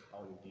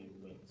how the day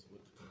went.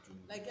 What did you do?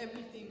 Like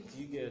everything. Do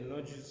you get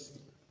not just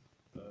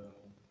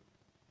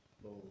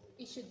no.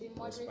 It should be That's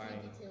moderately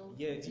fine. detailed.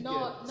 Yeah, do you Not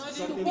get not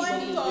something- stupidly,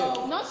 something-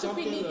 yeah, not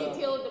stupidly something,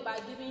 detailed about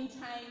giving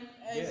time,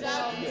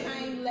 Exactly. Yeah.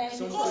 time length.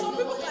 Something- Because some or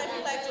people something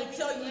might like like to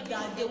tell you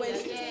that they were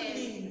Yes.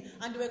 stooling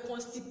and they were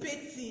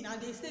constipating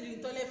and they stayed in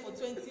the toilet for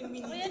 20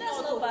 minutes. Oh, yeah, did that's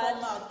not not to bad.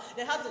 come out.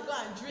 They had to go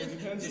and drink. It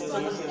depends This on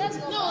one- the person. That's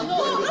not No, You're you're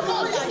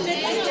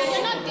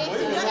not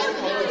dating the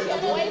person, it's your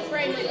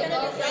boyfriend or your You're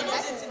not girlfriend,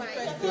 that's dating the fine.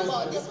 person.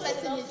 But this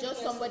person is just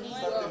somebody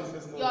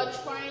you're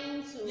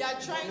trying to You're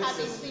trying have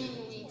to- a thing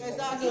with.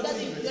 Exactly. It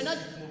doesn't, you're not,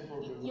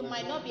 you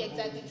might not be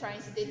exactly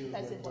trying to date the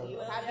person, but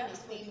you're having a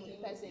thing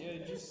with the person. Yeah,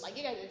 just- Like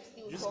you guys are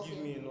still Just talking.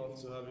 give me enough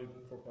to have a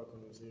proper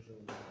conversation.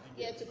 You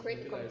Yeah, get- to create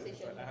maybe a like,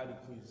 conversation. if I had a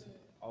quiz.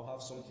 I'll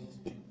have something to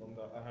pick from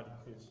that. I had a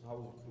quiz. How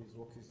was the quiz?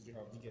 What quiz did you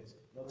have? You get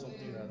not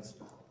something that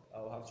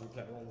I'll have to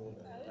reply one word.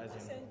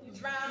 That's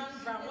it. Brown,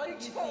 what do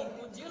you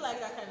think? Would you like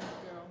that kind of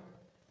girl?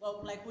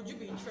 Well, like, would you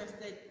be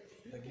interested?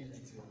 Like give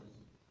details.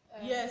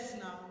 Yes,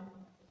 now.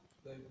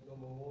 Like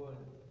number one,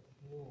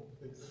 no.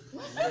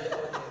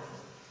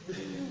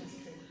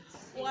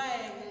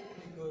 Why?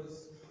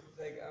 Because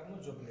like I'm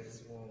not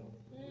jobless one.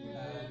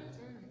 And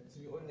to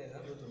be honest,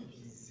 I'm not of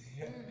peace.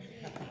 Yeah,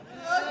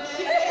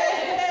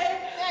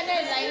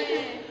 that's like,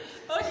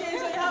 Okay,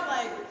 so you have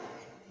like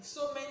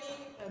so many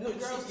No,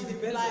 girls see, to it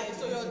depends. reply. On,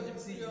 So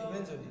see, it you're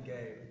depends on the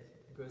guy.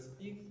 Because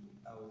if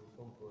I was a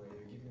fuckboy,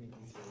 you're giving me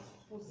details.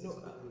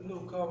 No,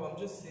 calm. I'm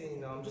just saying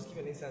now. I'm just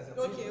giving an instance.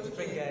 Okay, Different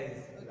okay. guys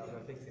Okay. that I'm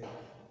affected.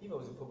 If I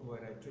was a fuckboy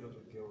and I told a lot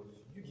of girls,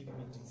 you giving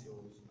me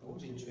details, I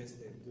would be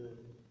interested. Because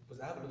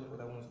I have a lot of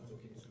other ones I'm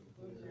talking to.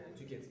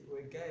 To get for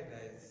a guy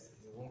that is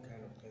one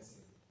kind of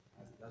person,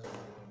 that's what I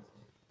want.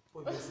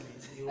 Obviously,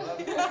 you have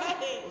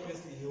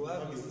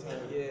his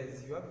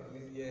yes, you have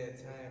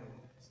time.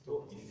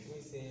 So if me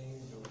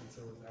saying your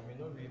details, I may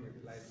not really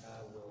reply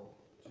that well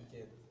to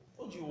get.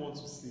 What do you want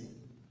to say?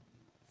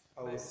 I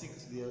was sick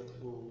today.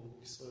 Oh,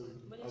 sorry.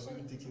 But I've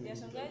been taking there's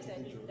some guys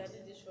that do drugs.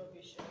 this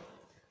rubbish.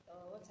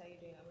 What are you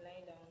doing? I'm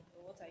lying down.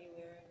 Or what are you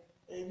wearing?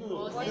 Hey, no.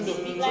 What No, is no, it?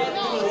 no, Like,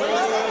 no, no, no, no,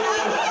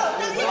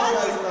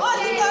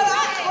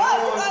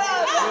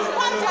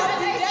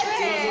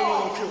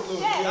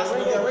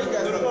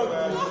 You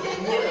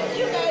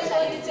guys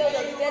know details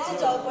of the dirty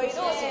job, but you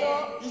don't want to know.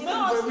 You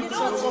don't want to get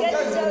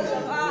details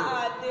of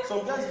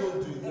Some guys don't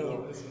do it.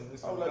 No, listen.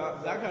 I'm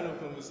like- That kind of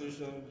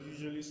conversation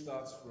usually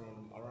starts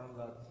from around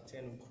that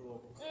 10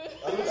 o'clock.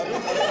 I don't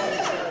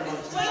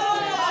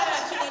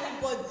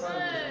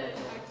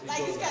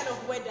like this kind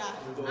of weather.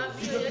 or like,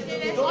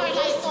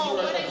 oh,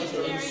 what are you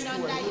wearing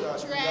under your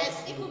dress?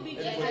 It could be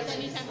at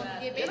any time of the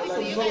day.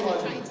 Basically, you guys are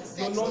trying to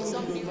sex or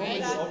something,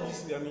 right?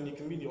 Obviously, I mean, it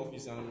can be in the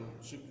office and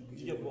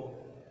you get bored.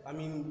 I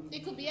mean,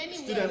 It could be anywhere.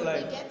 student You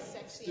life, could get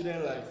sexy.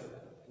 student life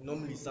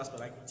normally starts by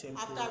like 10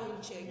 After o'clock. room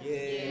check.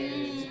 Yeah,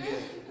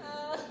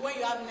 When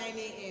you have 9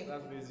 a.m.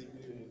 that's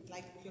basically it.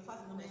 Like if you're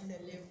fasting on my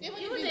cell level. Even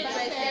if it's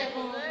by 7.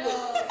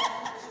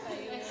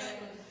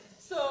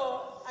 So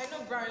I know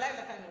Brown like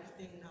that kind of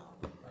thing now.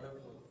 I don't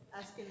know.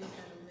 Asking this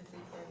kind of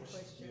message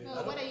question.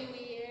 No, what are you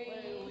wearing? What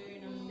are you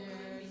wearing on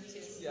there?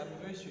 See, I'm a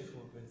very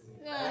straightforward person.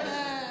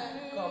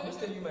 Uh-huh. Come, I'm just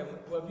telling you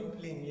we're being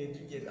plain here.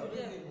 You get? I'll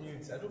just say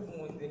mute. I don't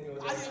want any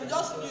other. I should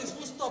just use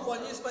full stop or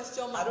use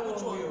question I mark. don't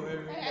Which want one? you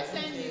wearing. I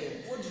send you.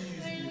 What do you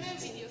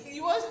use? He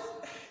was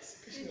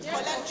Just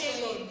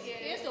collection.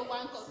 Here's the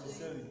one cup.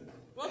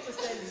 Want to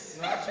sell it?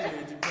 No, actually,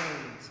 it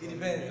depends. It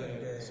depends on the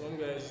guy. Some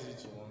guys use it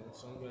to one,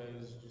 some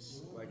guys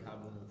just like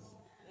having it. The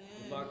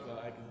fact that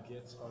I can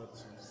get her to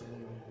send me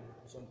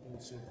something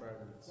so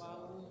private.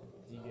 Wow.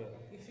 You get?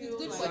 You It's feel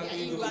good like for their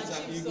ego, ego. it's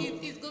an ego.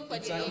 It's good for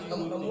It's their an ego.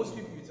 ego. Most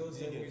people you tell them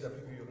Yeah. use are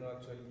people you've not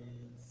actually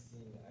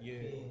seen. I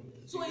Yeah. think.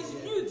 so it's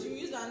nude you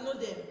use and know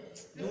them.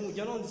 No, you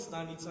don't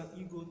understand. It's an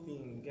ego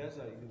thing. Guys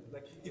are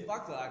like the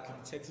fact that I can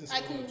be texting I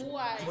somebody. could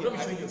why? You But get, don't be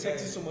I showing can your be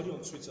texting guys. somebody on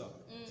Twitter.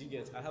 Do you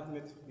get? I have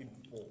met people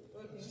before.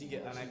 Do you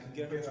get? And I can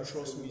get her to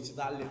trust me to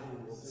that level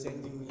of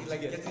sending me. It's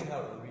like do you get? getting her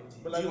already.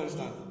 But Do like, you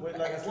understand? when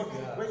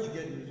you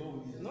get it,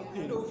 don't use it.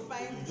 Nothing. No,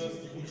 find You just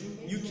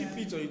You keep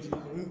it or you do. I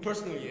mean,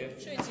 personally, yeah.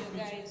 Show it to your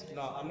guys.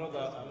 No, I'm not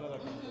that kind of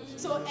person.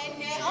 So and I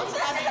want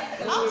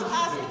to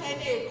ask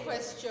NA a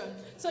question.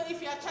 So if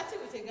you are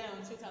chatting with a guy on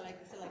Twitter like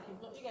this, like you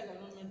guys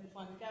have not met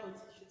before, and the guy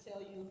should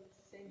tell you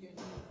send your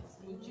names,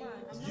 would you?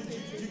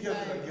 you get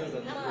like girls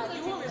that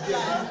You won't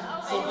reply.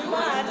 Are you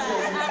mad?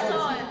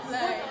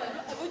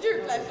 Would you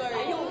reply, sorry?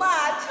 Are you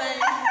mad?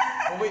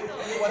 Oh wait,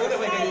 whatever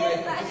I get you.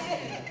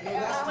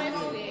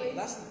 No,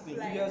 that's the thing.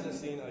 You guys are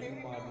saying, are you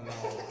mad now?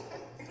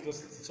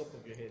 Because it's the top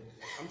of your head.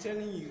 I'm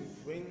telling you,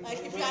 when Like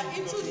if when you are got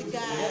into to- the guy.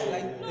 yeah,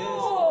 like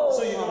No.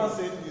 So you never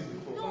said this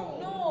before.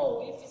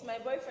 No. If it's my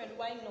boyfriend,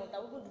 why not? I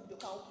wouldn't do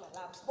the count my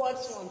laps. But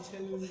that's what I'm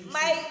telling you.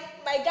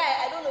 my guy,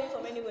 I don't know you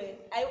from anywhere.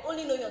 I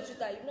only know you on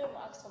Twitter. You've never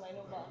asked for my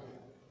number.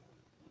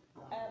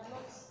 I have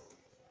not.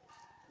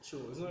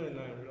 Sure, it's not a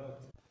nine, relax.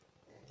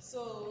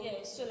 So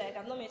Yeah, so like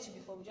I've not met you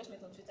before. We just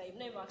met on Twitter. You've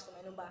never asked for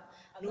my number.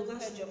 I've No, never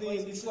that's heard the your thing.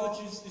 voice It's before. not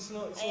just. It's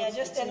not. It's And not. you're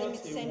just it's telling not me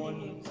to a send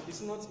one. you.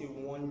 It's not a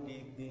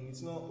one-day thing.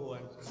 It's not. Oh,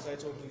 I started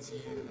talking to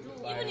you.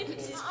 Even if it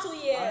is 2 I'm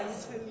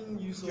years. telling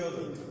you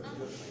something.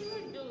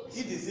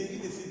 If they say they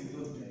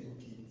don't do it,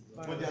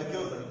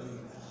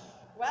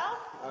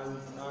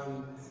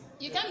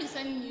 You can't be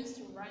sending news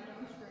to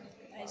random strangers.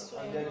 I And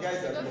swear. there are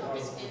guys that Because they of ask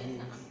this for is,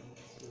 news.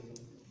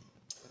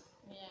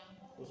 Yeah.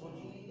 Because what do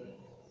you like?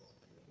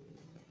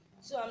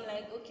 So I'm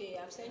like, okay,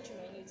 I've sent you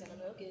my news, and I'm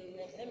like, okay,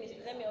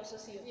 let me also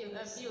see your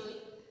face.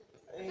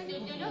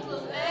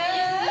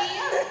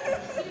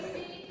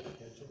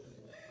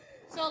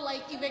 So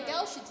like if a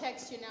girl should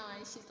text you now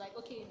and she's like,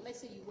 okay, let's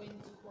say you went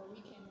for a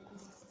weekend with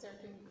this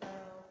certain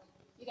girl,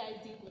 you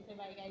guys did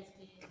whatever you guys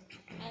did,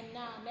 and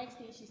now next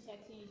thing she's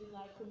texting you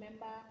like,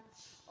 remember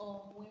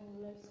when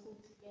we left school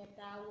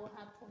together, what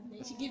happened?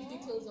 Then she gives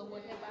details of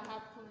whatever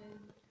happened.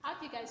 How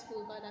do you guys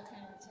feel about that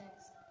kind of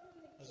text?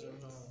 As in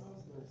how?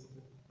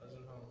 As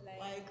in how?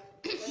 Like,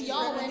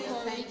 Y'all went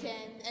for a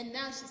weekend and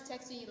now she's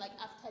texting you like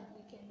after the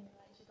weekend,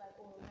 like she's like,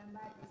 oh,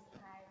 remember this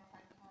time,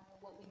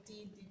 what we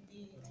did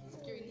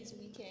during this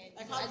weekend.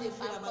 like how do you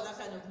feel Back about up.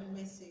 that kind of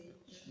message?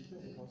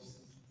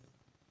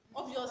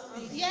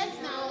 Obviously. Yes,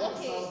 now,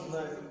 okay. Sounds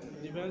nice.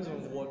 It depends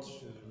on what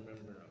she's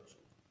remembering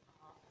actually.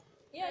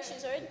 Yeah,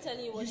 she's already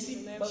telling you what You she see,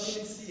 remembers.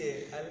 but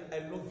see, I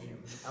love you.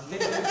 I'm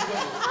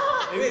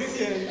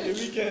telling you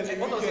because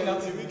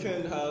A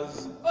weekend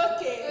has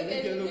Okay.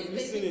 Okay, no, this is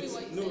listen basically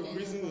what it. you No, said.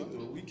 reason it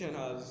though. Weekend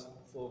has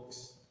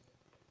folks,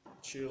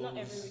 chills. Not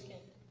every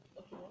weekend.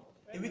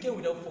 Okay. a weekend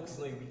without folks is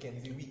not a weekend,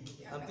 it's a week.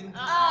 I'm telling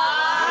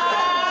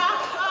you.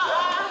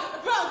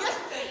 Bro,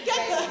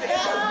 get the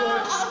hell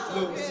out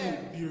No, of see,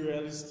 here. be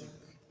realistic.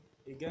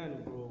 A guy and a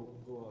bro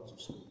go out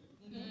to school.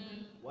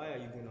 Why are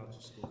you going out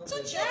to school? To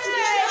You church.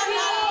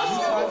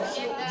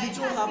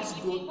 don't have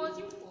to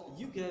go.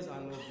 You guys are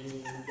not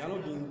being. You're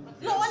not being.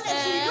 No,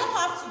 honestly, you don't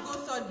have to go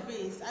third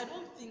base. I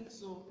don't think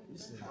so.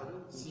 Listen,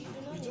 see,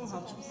 you don't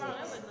have to fuck.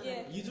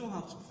 Yeah. You don't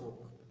have to fuck,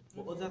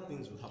 but other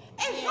things will happen.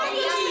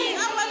 Exactly.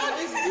 And we're not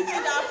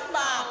disputing that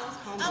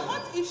fact. Calm And down.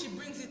 what if she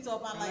brings it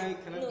up and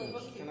like, Can I no, finish?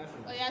 okay. Can I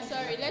finish? Oh yeah,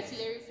 sorry, let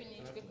Larry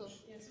finish because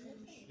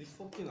The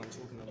fucking I'm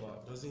talking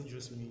about doesn't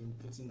just mean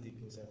putting dick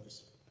inside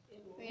pussy.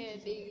 yeah,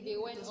 they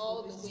went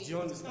all the Do way. you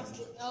understand?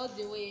 All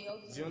the way.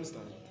 Do you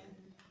understand?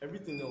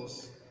 Everything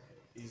else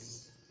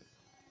is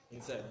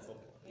inside the fuck.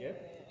 Yeah?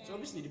 So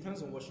obviously it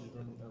depends on what she's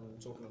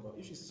talking about.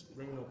 If she's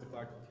bringing up the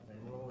fact that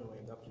we were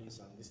in that place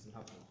and this thing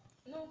happened,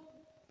 No.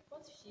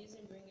 What if she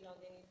isn't bringing out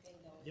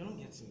anything down? you're not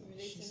getting it.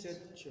 She said,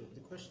 sure.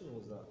 The question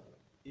was that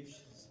if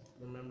she's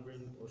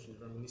remembering or she's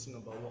reminiscing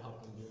about what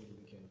happened during the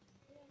weekend,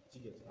 do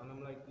you get it? And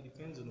I'm like, it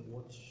depends on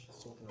what she's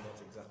talking about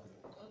exactly.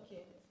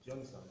 Okay. Do you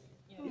understand?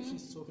 Yeah. If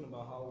she's talking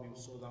about how we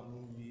saw that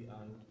movie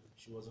and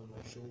she was on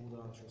my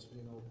shoulder and she was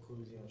feeling all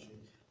cozy and shit,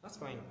 that's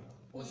fine.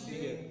 or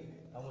saying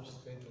how much you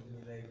spent on me,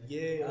 like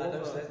Yeah, all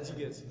that's that. like Do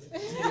you get it?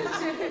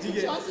 Do you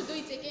She get wants it? to do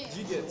it again. Do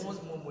you get she it?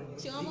 wants more money.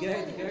 She The wants guy,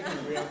 money. the guy can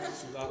react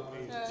to that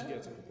way. Do you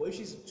get it? But if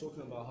she's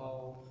talking about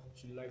how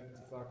she liked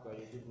the fact that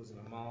your dick was in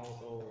her mouth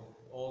or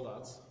all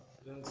that,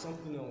 then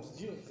something else.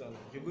 Do you understand?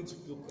 You're going to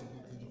feel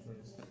completely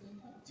different.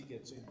 Do you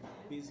get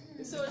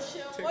it? so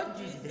Sean, what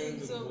do you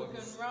think? So we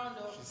can round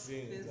up She's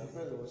saying this.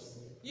 exactly. Depends on what she's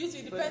saying. You two,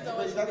 it depends on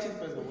what It she actually thinks.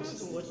 depends on what she's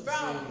saying. What she's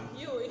Brown,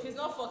 saying. you, if it's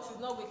not Fox, it's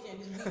not weekend.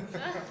 It's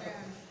week.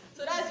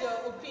 So that's your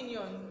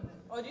opinion.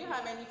 Or do you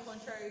have any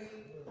contrary?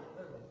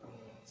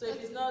 So if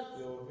it's not,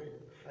 They were very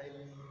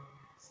highly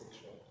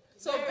sexual.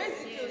 so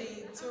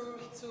basically,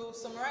 to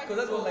summarize, Because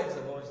that's it what all, life is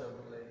about. So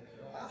I'm like,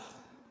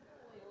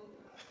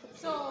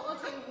 So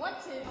okay, what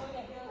if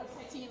a girl is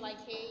texting you like,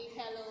 hey,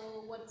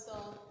 hello, what's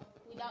up?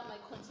 Without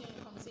like continuing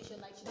the conversation,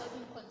 like she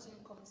doesn't continue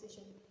the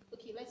conversation.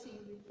 Okay, let's say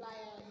you reply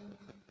her in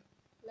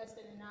less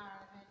than an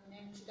hour, and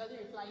then she doesn't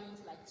reply you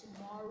until like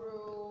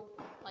tomorrow,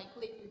 like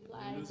late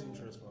reply. You lose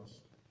interest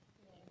first.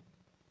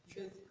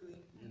 basically.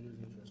 You lose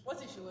interest.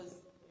 What if she was?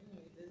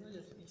 Anyway, there's no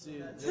justification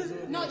See, for that. there's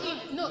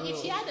If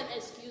she had an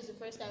excuse the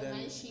first time, then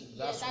and she,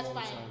 yeah, that's one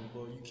fine. time,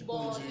 but you keep But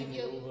on if doing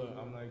you- it over.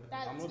 I'm like,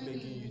 That's I'm not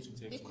begging you to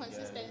text the me,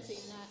 consistency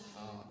guys. in that.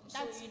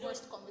 So That's you don't-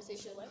 first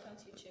conversation. Why can't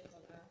you check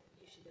on her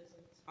if she doesn't?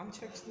 I'm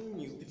texting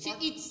you. It's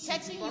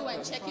texting you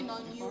and checking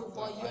on you,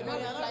 but you're not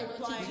replying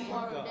until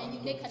tomorrow. Then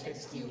you make an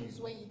excuse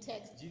when you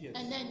text, Do you get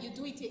and then you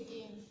do it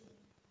again,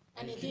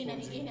 and And you again keep and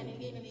on again doing and it.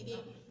 again and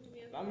again.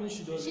 I mean,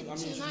 she doesn't. I mean,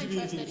 She's she's not giving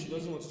you interested things. She in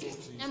doesn't you. want to talk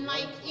to you. And so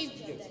like, why if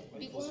you get- why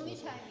the you force only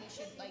yourself? time you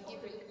should like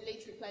give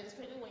late replies,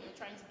 especially when you're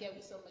trying to get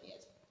with somebody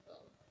else,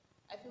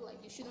 I feel like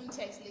you shouldn't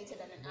text later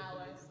than an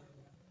hour.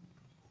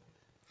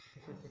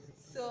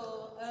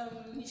 So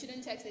You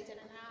shouldn't text later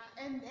than an hour.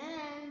 And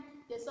then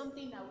there's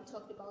something that we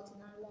talked about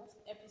in our last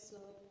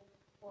episode,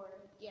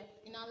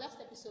 in our last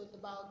episode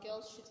about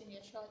girls shooting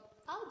their shot.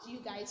 How do you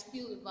guys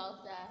feel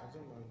about I that?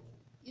 don't mind.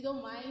 You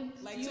don't mind?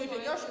 like, Do so you if a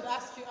mind? girl should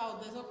ask you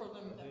out, there's no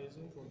problem with that. There's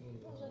no problem.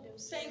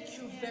 Thank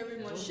you very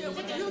much. Don't Shay,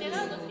 what do be- you They're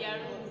think? not with their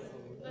rooms.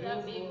 Not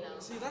that big now.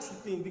 See, that's the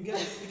thing. The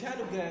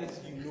kind of guys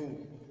you know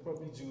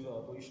probably do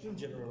that, but you shouldn't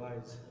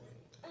generalize.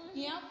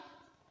 Yeah.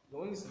 The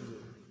only thing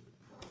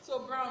is, So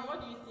Brown,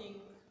 what do you think?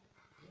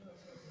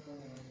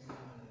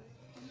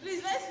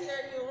 Please let's hear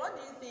you. What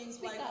do you think?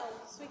 Speak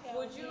out.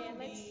 Would you Yeah,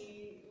 would you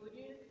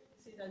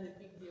see it as a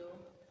big deal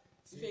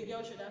if a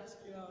girl should ask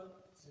you out?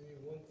 to me,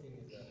 one thing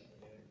is that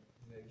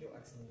the girl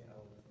asking me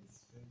out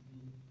is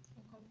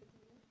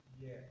very,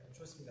 Yeah, and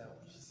trust me that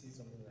if she says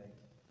something like,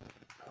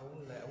 I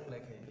won't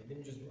like her again. Let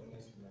me just be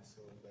honest with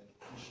myself. Like,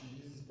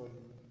 She uses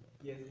value.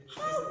 yes,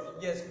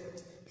 yes,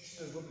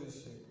 Jesus, God bless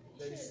you.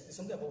 There's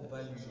something about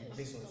value you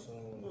place on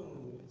someone.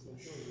 No, some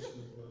girls just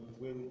use value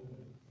when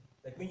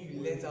Like when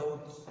you let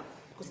out,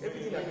 because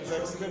everything I've been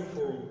like struggling let me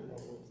for. tell you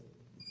about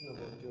the thing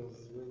about girls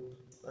is when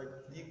like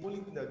the only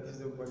thing that gives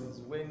them value is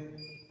when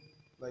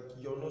like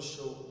you're not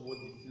sure what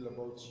they feel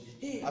about you.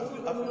 Hey, I feel,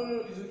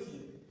 no, it's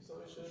okay.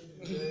 Sorry, sorry.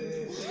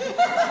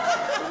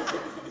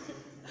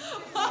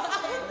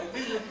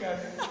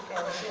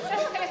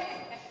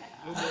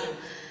 This is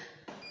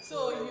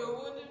So you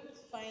wouldn't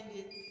find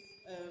it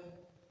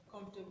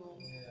comfortable.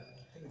 Yeah,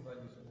 I think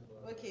value is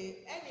over. Okay.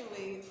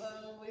 Anyway,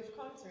 we've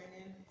come to an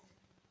end.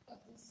 Of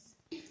this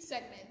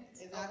segment.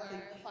 Exactly.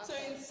 Of our So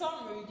podcast. in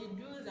summary, the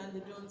do's and the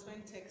don'ts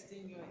when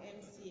texting your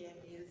MCM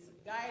is: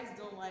 guys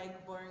don't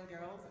like boring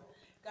girls.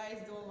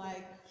 Guys don't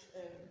like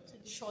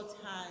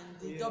shorthand.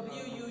 The Yeah,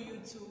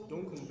 WUU2.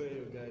 Don't compare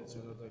your guy to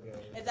another guy.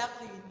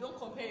 Exactly. Don't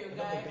compare your Don't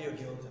guy. compare your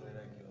girl to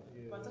another girl.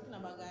 Yeah. We're talking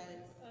about guys.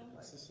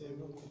 it's the same.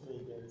 Don't compare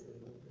your guys.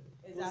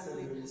 Exactly. Don't send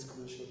me any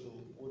screenshot of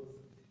what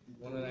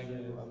One other guy.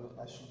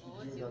 I should be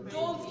doing that.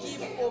 Don't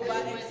give over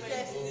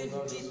excessive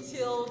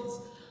detailed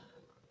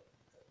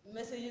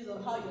messages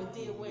of how your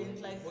day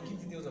went. Like What give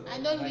details about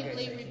And don't that guy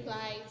replay checking?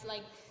 replies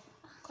like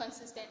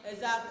consistent.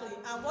 exactly.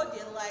 And what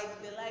they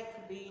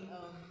like being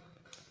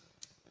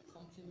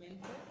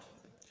complimented.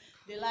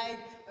 They like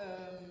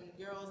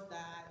girls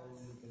that.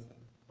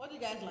 What do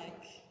you guys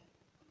like?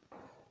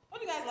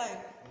 What do you guys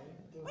like?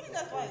 What do you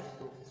guys like?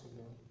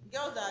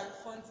 Girls that are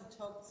fun to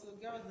talk to,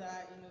 girls that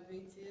are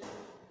innovative,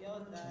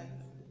 girls that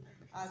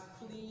are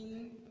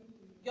clean,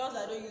 girls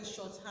that don't use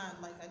shorthand.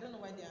 Like, I don't know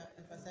why they are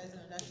emphasizing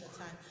on that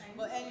shorthand.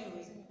 But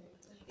anyway,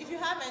 if you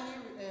have any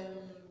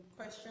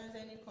questions,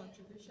 any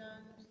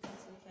contributions, you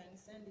can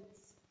send it.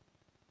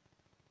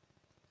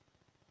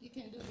 You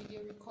can do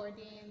video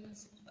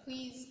recordings.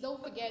 Please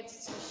don't forget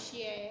to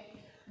share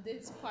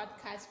this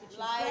podcast with your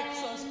Like,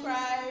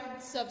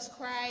 friends.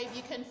 Subscribe.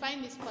 You can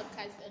find this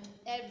podcast on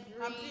And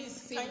every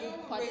please, can single you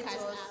podcast rate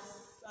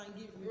us app. and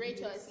give Rate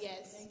reviews? us,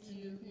 yes. Thank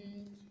you.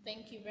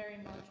 Thank you very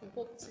much. We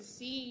hope to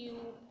see you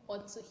or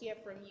to hear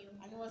from you.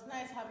 And it was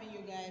nice having you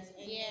guys.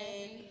 Yeah,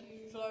 Ene, thank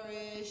you.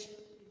 Flourish,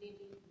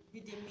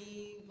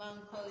 Bidemi, Van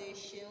College,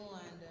 Sheung,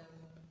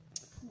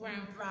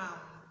 and Brown.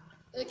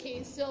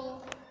 Okay,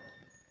 so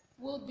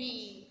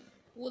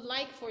would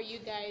like for you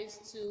guys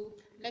to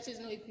let us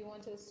know if you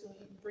want us to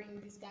bring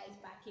these guys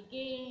back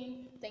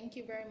again. Thank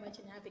you very much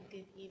and have a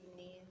good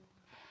evening.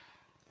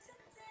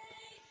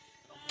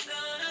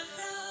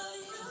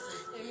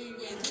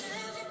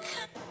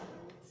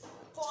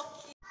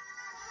 Fuck you.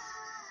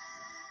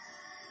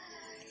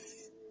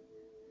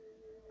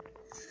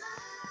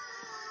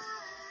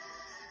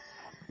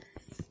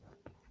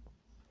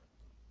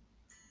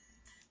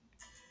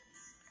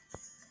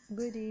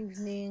 Good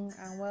evening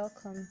and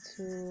welcome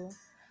to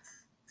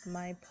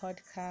my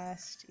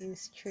podcast.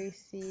 It's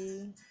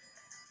Tracy.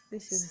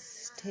 This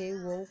is Stay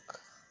Woke.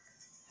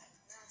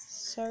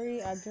 Sorry,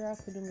 Adura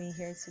couldn't be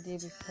here today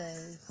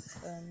because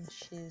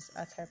she's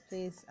at her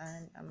place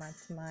and I'm at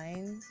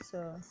mine.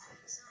 So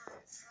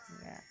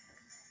yeah.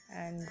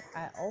 And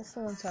I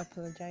also want to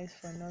apologize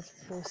for not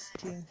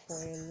posting for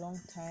a long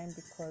time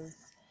because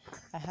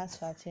I had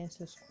to attend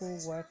to school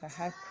work. I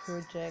had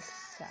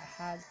projects.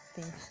 I had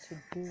things to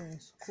do in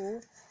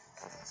school.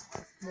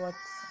 But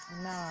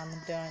now I'm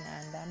done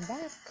and I'm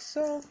back.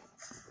 So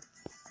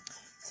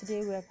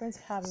today we are going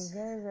to have a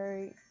very,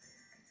 very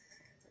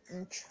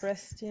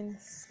interesting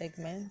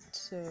segment.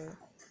 So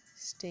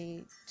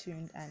stay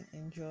tuned and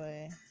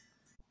enjoy.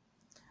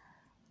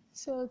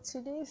 So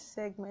today's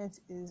segment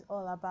is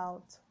all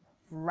about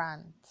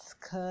rants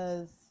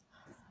because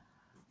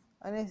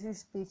honestly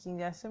speaking,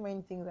 there are so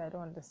many things I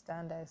don't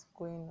understand that is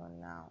going on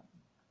now.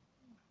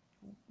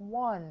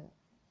 One,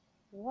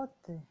 what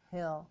the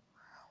hell?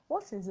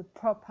 What is the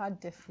proper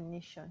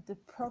definition, the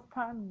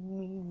proper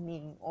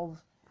meaning of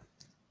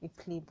a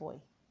playboy,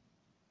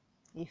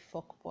 a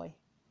fuckboy,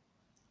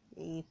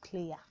 a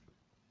player,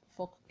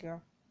 fuck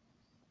girl?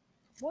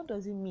 What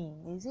does it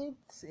mean? Is it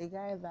a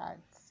guy that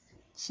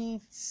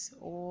cheats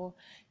or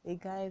a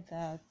guy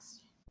that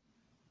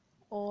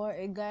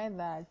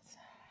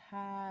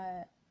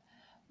had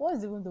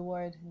what's even the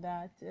word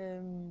that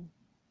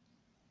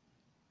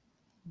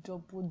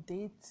double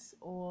dates,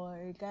 or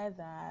a guy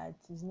that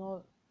is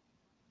not,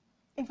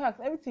 in fact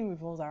everything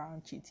revolves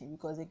around cheating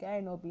because a guy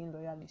not being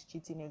loyal is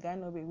cheating, a guy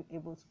not being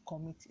able to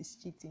commit is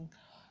cheating.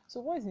 So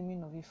what is the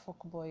meaning of a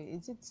fuckboy?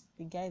 Is it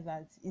a guy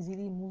that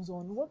easily moves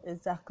on? What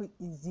exactly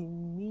is the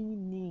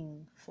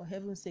meaning, for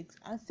heaven's sakes?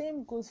 And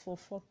same goes for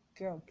fuck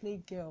girl, play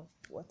girl,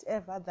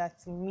 whatever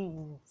that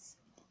means.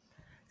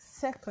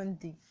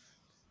 Secondly,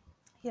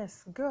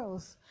 yes,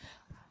 girls,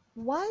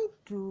 why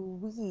do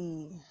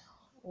we,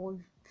 or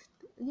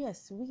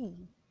yes, we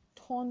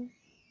turn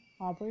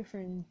our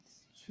boyfriends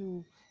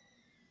to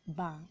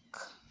bank?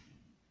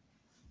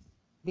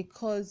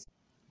 Because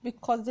they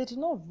did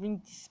not bring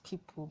these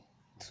people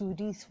to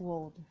this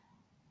world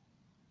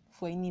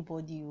for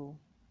anybody. Oh.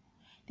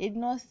 They did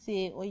not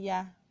say, oh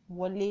yeah,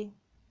 Wale,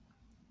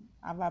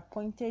 I've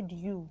appointed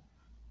you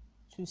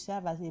to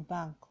serve as a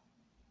bank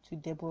to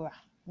Deborah.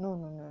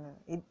 No.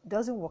 It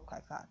doesn't work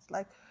like that.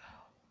 Like,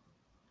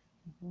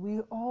 we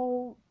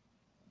all,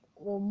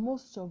 or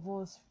most of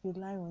us,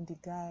 rely on the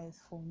guys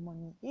for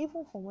money.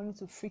 Even for money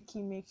to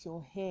freaking make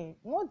your hair,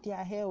 not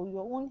their hair or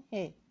your own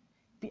hair.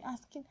 Be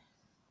asking.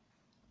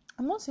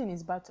 I'm not saying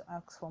it's bad to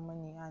ask for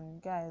money,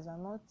 and guys,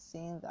 I'm not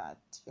saying that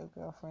your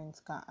girlfriends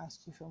can't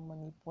ask you for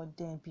money, but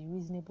then be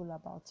reasonable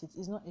about it.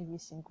 It's not every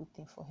single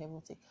thing for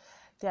heaven's sake.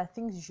 There are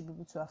things you should be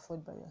able to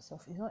afford by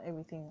yourself. It's not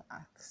everything you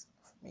ask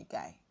from a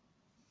guy,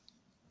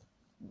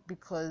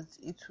 because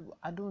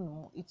I don't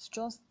know, it's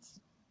just,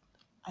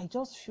 I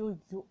just feel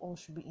you all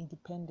should be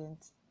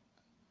independent,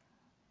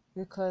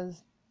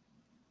 because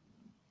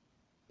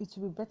it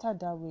will be better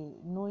that way,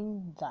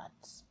 knowing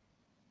that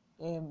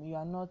you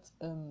are not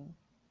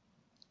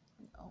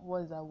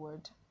what is that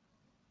word,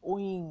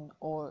 owing,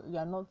 or you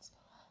are not,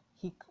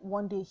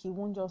 one day he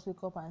won't just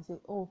wake up and say,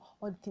 oh,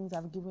 all the things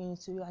I've given you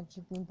to you, I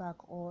give me back,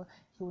 or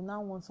he will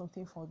now want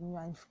something from you,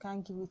 and if you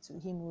can't give it to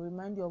him, he will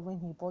remind you of when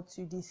he bought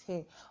you this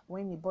hair,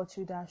 when he bought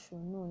you that shoe.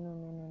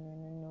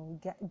 No.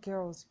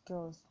 Girls,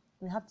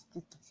 we have to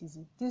take it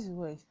easy. This is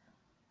where,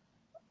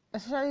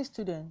 especially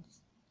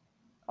students,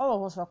 all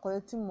of us are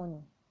collecting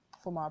money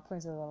from our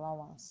parents as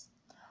allowance.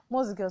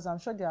 Most girls, I'm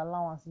sure their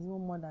allowance is even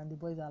more than the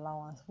boy's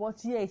allowance.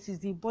 But yeah, it is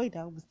the boy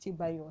that will still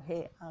buy your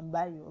hair and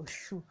buy your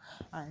shoe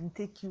and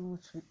take you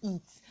to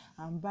eat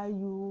and buy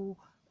you.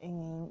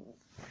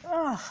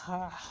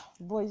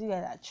 Boys, you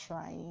guys are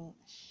trying,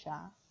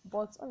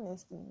 but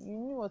honestly, you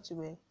knew what you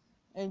were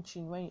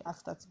entering when you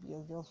asked her to be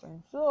your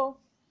girlfriend. So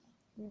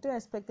you don't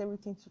expect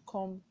everything to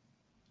come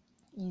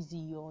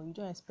easy, or you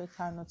don't expect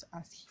her not to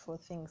ask you for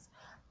things.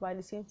 But at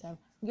the same time,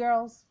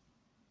 girls,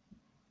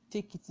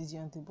 take it easy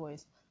on the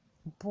boys.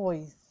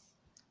 Boys,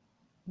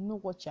 know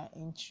what you're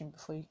entering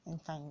before you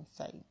enter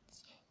inside.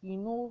 You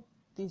know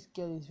this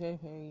girl is very,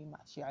 very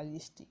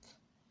materialistic.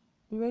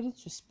 Be ready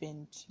to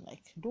spend.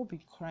 Like, don't be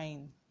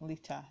crying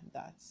later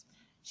that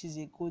she's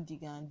a gold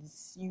digger, and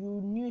you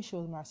knew she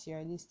was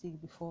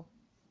materialistic before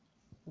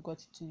you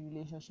got into the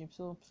relationship.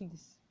 So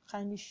please,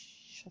 kindly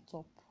shut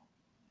up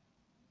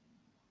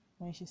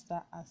when she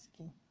start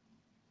asking.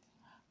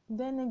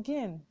 Then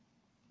again,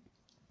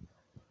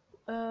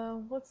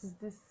 what is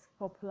this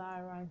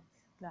popular rant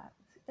that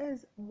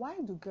is, why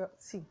do girls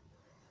see?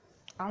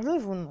 I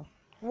don't even know.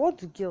 What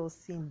do girls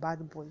see in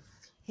bad boys?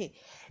 Hey,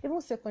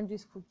 even secondary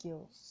school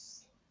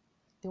girls,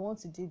 they want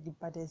to date the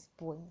baddest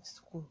boy in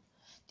school,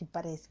 the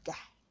baddest guy,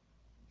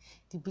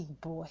 the big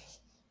boy.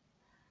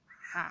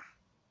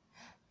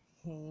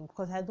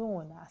 Because I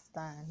don't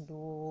understand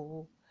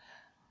though.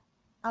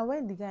 And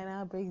when the guy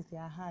now breaks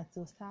their heart,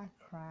 they'll start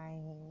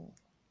crying.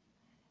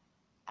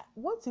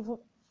 What even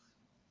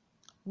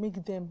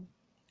make them,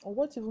 or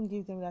what even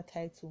give them that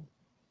title?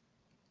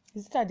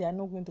 Is it that they are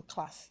not going to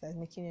class that's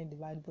making them the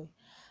bad boy?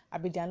 I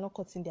mean, they are not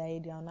cutting their hair,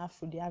 they are not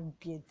afro, they have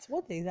beards.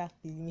 What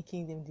exactly is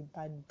making them the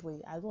bad boy?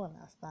 I don't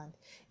understand.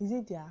 Is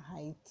it their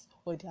height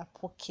or their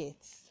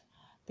pockets?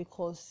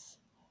 Because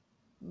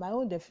my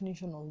own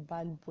definition of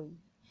bad boy,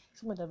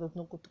 someone that does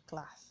not go to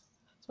class,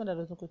 someone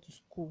that does not go to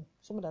school,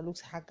 someone that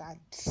looks haggard,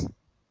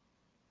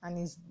 and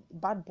is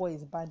bad boy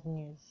is bad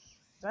news.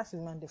 That's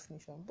my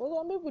definition. But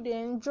some people,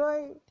 they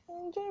enjoy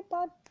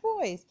bad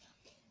boys.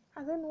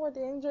 I don't know what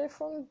they enjoy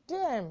from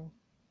them.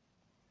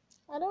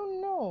 I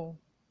don't know.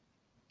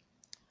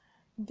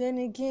 Then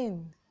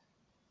again,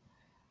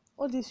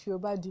 all these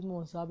Yoruba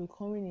demons are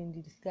becoming in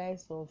the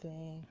disguise of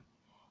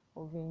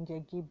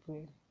Angel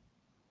Gabriel.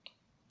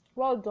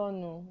 Well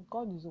done, no.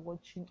 God is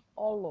watching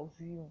all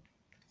of you.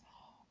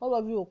 All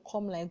of you will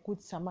come like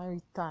good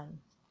Samaritan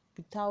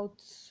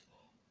without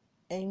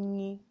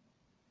any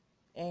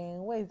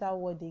what is that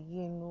word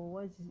again? No,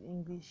 what is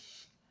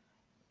English?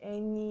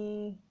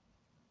 Any,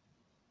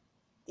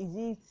 is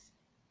it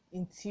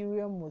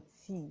interior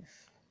motive?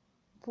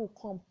 People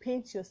come,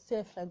 paint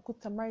yourself like good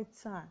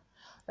Samaritan.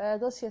 You're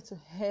just here to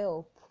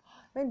help.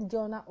 When the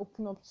girl now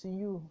open up to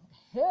you,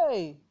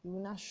 hey, you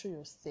will not show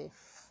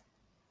yourself.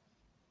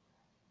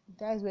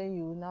 That's when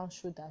you will now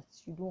show that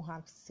you don't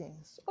have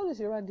sense. All these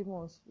Yoruba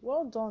demons,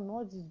 well done,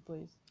 all these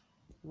boys.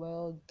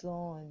 Well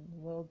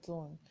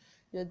done.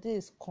 Your day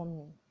is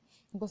coming.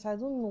 Because I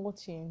don't know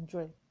what you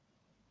enjoy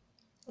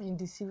in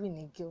deceiving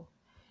a girl.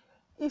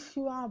 If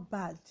you are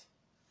bad,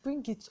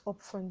 bring it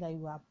up front that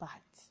you are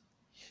bad.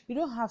 You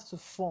don't have to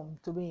form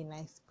to be a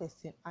nice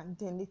person, and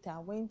then later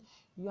when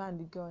you and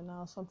the girl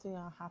now something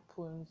now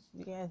happens,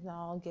 you guys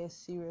now get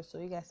serious,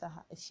 or you guys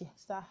she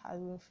start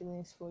having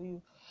feelings for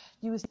you,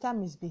 you will start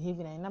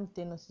misbehaving, and I'm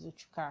telling us it's a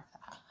true character.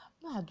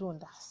 No, I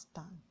don't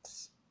understand.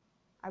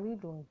 I really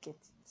don't get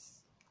it,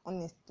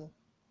 honestly.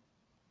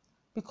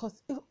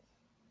 Because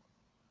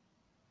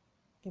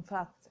in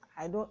fact,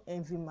 I don't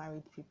envy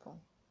married people,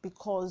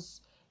 because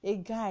a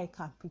guy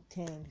can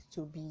pretend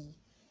to be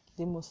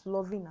the most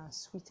loving and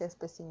sweetest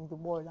person in the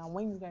world, and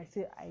when you guys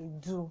say I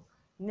do,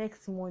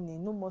 next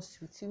morning, no more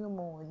sweetie, no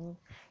more honey.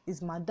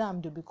 It's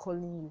madam they'll be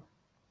calling you.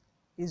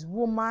 It's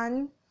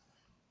woman,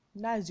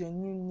 that's your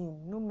new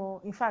name. No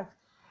more. In fact,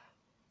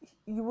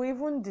 you will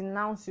even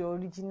denounce your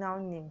original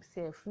name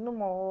self. No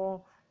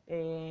more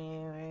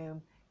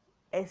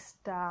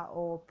Esther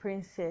or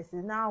princess.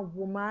 It's now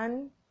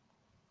woman,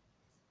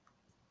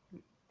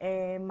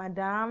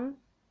 madam.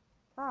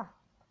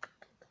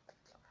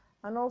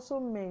 And also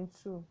men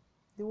too.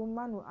 The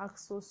woman will act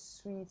so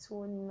sweet,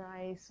 so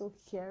nice, so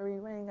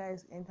caring. When you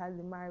guys enter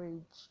the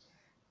marriage,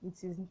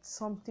 it is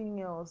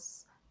something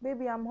else.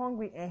 Baby, I'm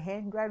hungry.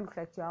 Do I look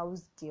like your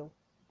house girl?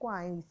 Go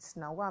and eat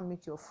now. Go and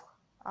make your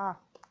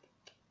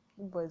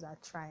you boys are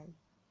trying.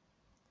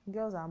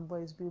 Girls and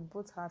boys, we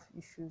both have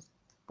issues.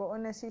 But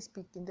honestly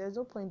speaking, there's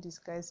no point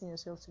disguising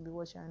yourself to be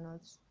what you're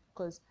not,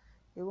 because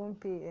it won't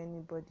pay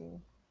anybody.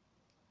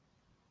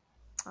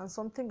 And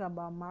something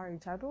about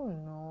marriage, I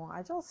don't know.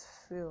 I just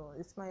feel,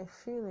 it's my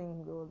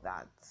feeling though,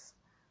 that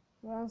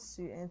once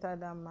you enter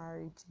that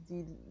marriage,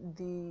 the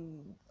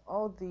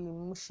all the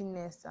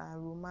mushiness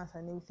and romance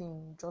and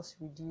everything just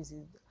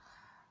reduces.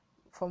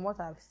 From what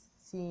I've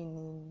seen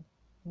in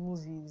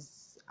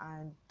movies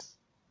and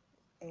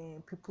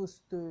people's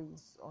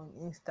stories on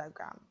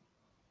Instagram,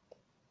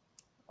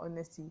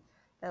 honestly,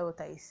 that's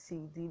what I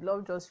see. The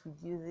love just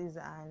reduces,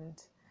 and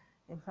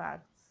in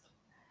fact,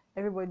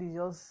 everybody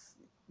just,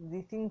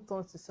 the thing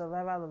turns to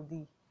survival of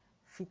the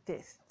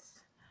fittest.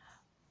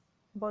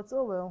 But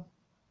oh well,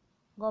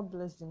 God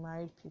bless the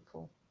married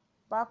people.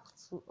 Back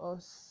to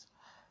us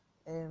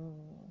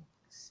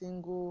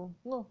single,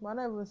 no, we're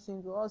not even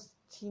single, us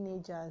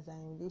teenagers and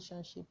in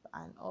relationship,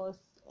 and us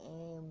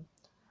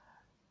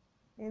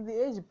in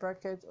the age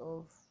bracket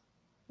of,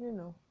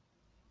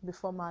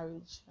 before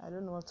marriage. I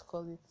don't know what to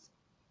call it.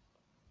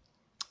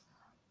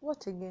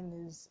 What again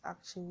is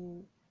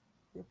actually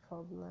the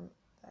problem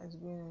that is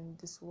going on in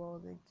this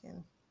world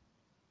again?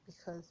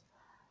 Because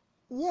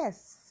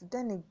yes,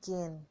 then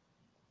again,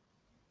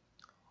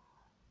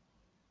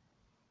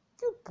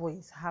 you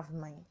boys have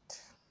mind.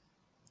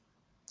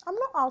 I'm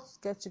not out to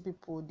get you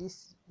people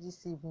this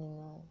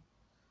evening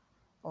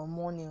or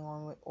morning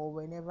or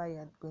whenever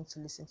you're going to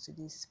listen to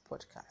this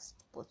podcast,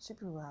 but you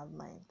people have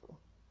mind though.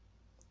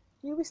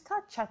 You will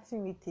start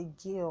chatting with a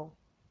girl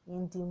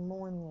in the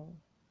morning.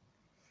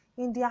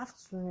 In the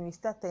afternoon, you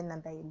start telling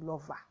her that you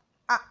love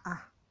her.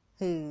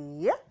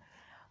 Hey,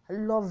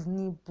 love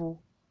Nibo.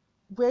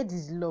 Where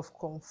does love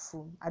come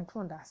from? I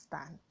don't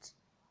understand.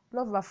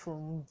 Love her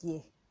from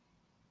where?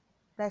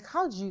 Like,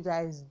 how do you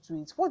guys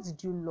do it? What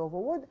did you love?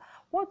 Or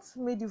what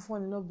made you fall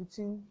in love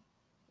between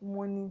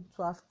morning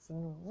to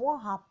afternoon? What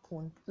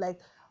happened? Like,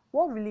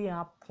 what really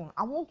happened?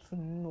 I want to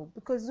know,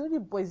 because the only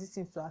boys this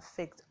seems to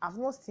affect. I've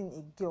not seen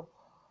a girl.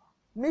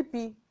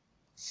 Maybe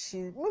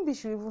she will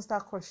even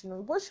start crushing on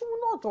you, but she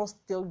will not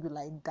just tell you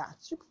like that.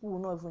 You people will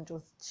not even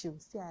just chill.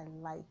 Say, I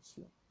like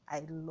you.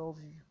 I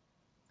love you.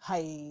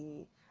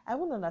 Hi. I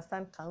won't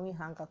understand, can we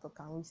hang out or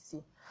can we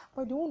say?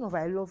 But the one of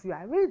I love you,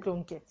 I really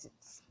don't get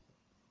it.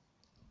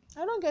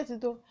 I don't get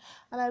it though.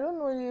 And I don't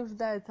know if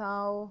that's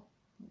how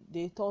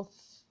they taught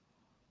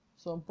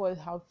some boys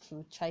how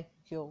to check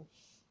girls,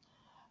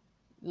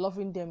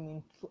 loving them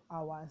in 2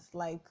 hours.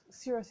 Like,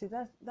 seriously,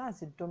 that's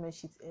the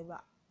dumbest shit ever.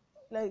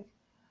 Like,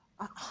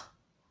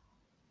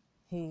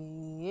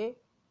 hey,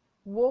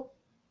 whoa,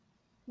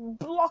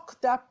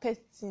 block that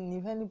person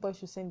if anybody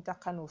should send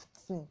that kind of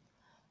thing.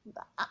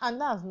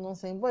 And that's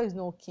nonsense. Boy is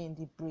not okay in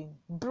the brain.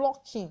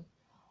 Blocking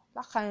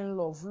that kind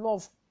of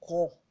love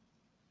call.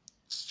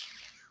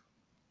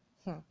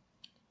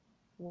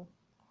 Well,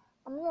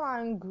 I'm not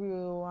angry.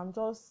 I'm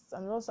just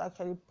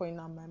actually pointing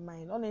out my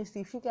mind.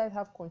 Honestly, if you guys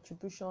have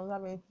contributions,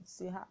 have anything to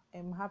say,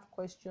 have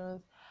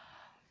questions,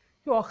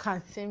 you all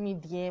can send me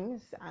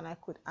DMs and I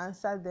could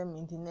answer them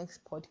in the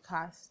next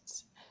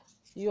podcast.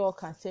 You all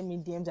can send me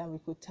DMs and we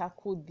could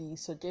tackle the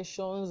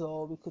suggestions,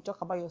 or we could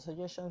talk about your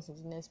suggestions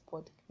in the next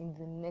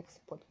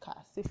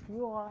podcast. If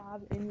you all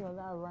have any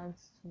other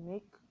rants to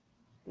make,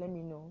 let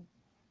me know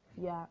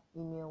via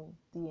email,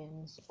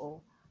 DMs, or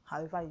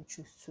however you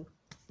choose to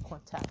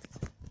contact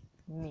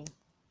me.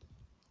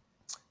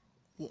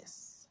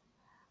 Yes.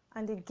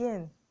 And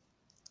again,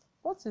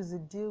 what is the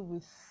deal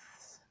with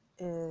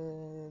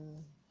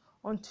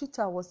on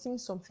Twitter I was seeing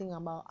something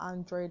about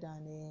Android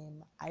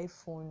and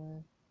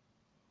iPhone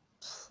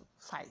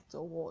fight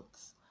or what?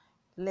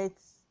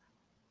 Let's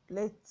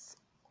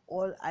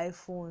all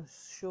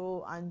iPhones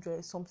show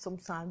Android something.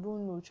 I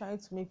don't know, trying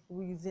to make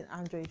people using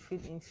Android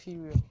feel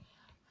inferior.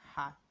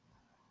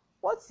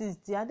 What is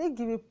the, are they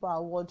giving people an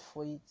award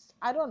for it?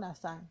 I don't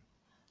understand.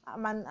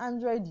 I'm an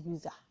Android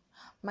user.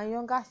 My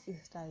younger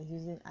sister is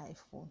using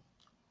iPhone.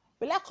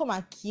 Will I come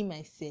and kill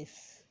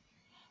myself?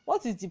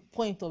 What is the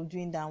point of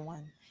doing that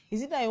one?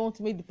 Is it that you want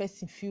to make the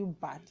person feel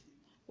bad,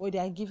 or they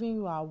are giving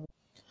you an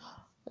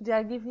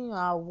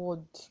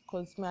award?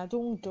 Because I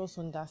don't just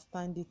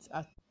understand it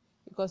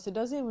because it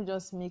doesn't even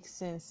just make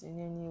sense in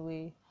any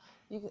way.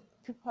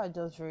 People are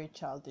just very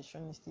childish,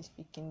 honestly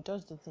speaking. It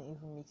just doesn't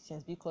even make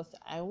sense, because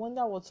I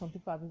wonder what some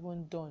people have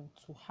even done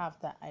to have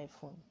that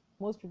iPhone.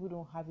 most people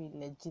don't have it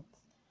legit.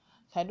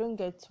 So I don't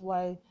get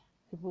why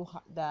people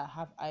that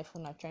have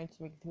iPhone are trying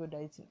to make people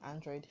that it's in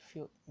Android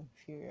feel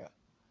inferior.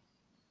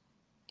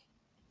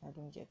 I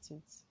don't get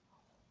it.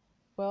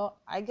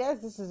 Well, I guess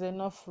this is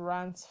enough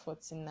rants for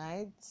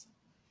tonight.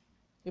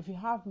 If you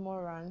have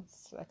more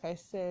rants, like I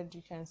said,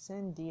 you can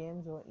send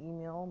DMs or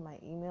email. My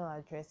email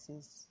address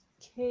is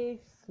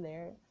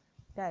kflare,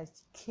 that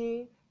is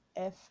KFLARE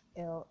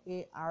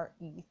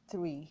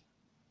 3,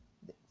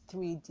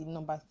 the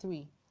number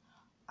 3,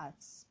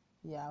 at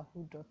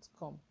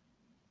yahoo.com.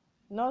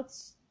 Not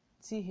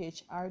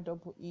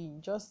THREE,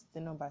 just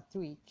the number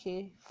 3,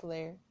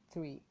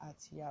 kflare3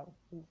 at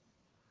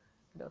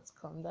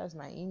yahoo.com. That's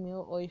my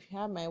email. Or if you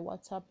have my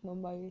WhatsApp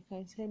number, you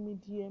can send me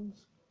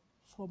DMs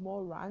for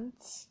more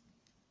rants.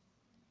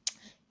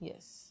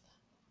 Yes,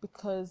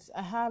 because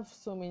I have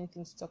so many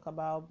things to talk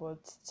about,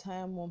 but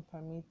time won't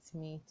permit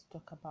me to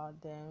talk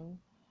about them.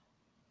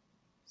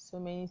 So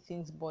many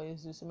things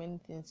boys do, so many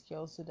things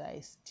girls do that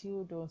I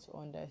still don't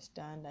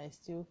understand. I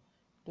still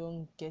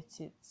don't get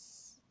it.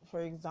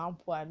 For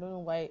example, I don't know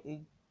why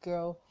a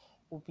girl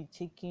will be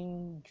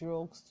taking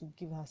drugs to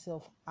give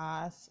herself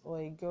ass,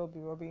 or a girl will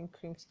be rubbing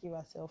cream to give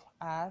herself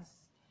ass.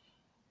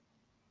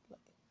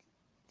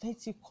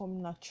 Let it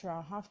come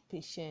natural. Have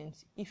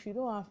patience. If you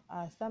don't have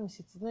ass, that means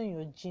it's not in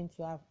your gene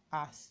to have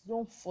ass.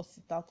 Don't force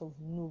it out of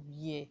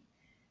nowhere.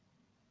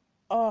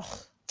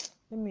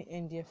 Let me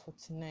end here for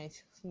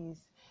tonight,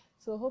 please.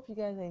 So hope you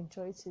guys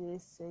enjoyed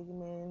today's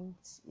segment.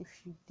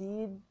 If you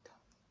did,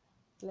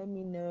 let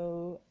me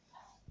know,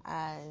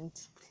 and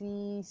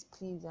please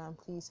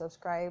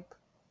subscribe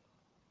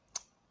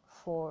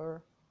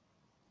for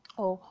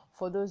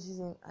those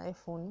using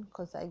iPhone,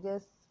 because I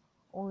guess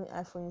only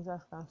iPhone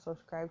users can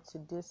subscribe to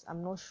this.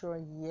 I'm not sure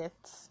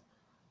yet,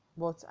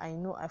 but I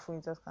know iPhone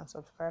users can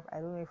subscribe. I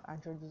don't know if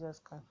Android users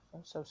can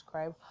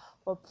subscribe,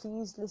 but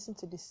please listen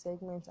to this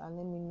segment and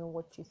let me know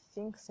what you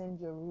think. Send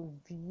your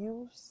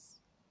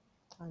reviews,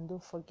 and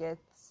don't forget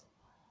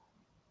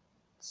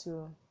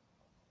to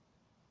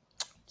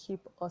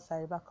keep us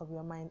at the back of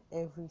your mind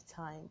every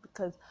time,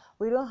 because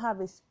we don't have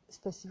a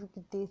specific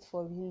date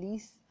for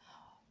release.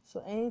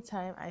 So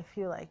anytime I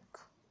feel like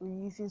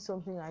releasing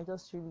something, I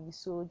just release.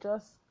 So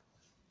just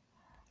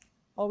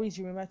always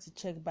remember to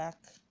check back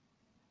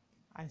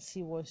and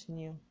see what's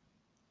new.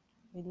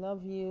 We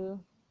love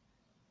you,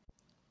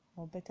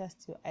 or better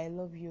still, I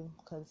love you,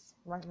 because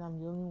right now I'm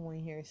the only one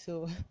here.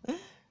 So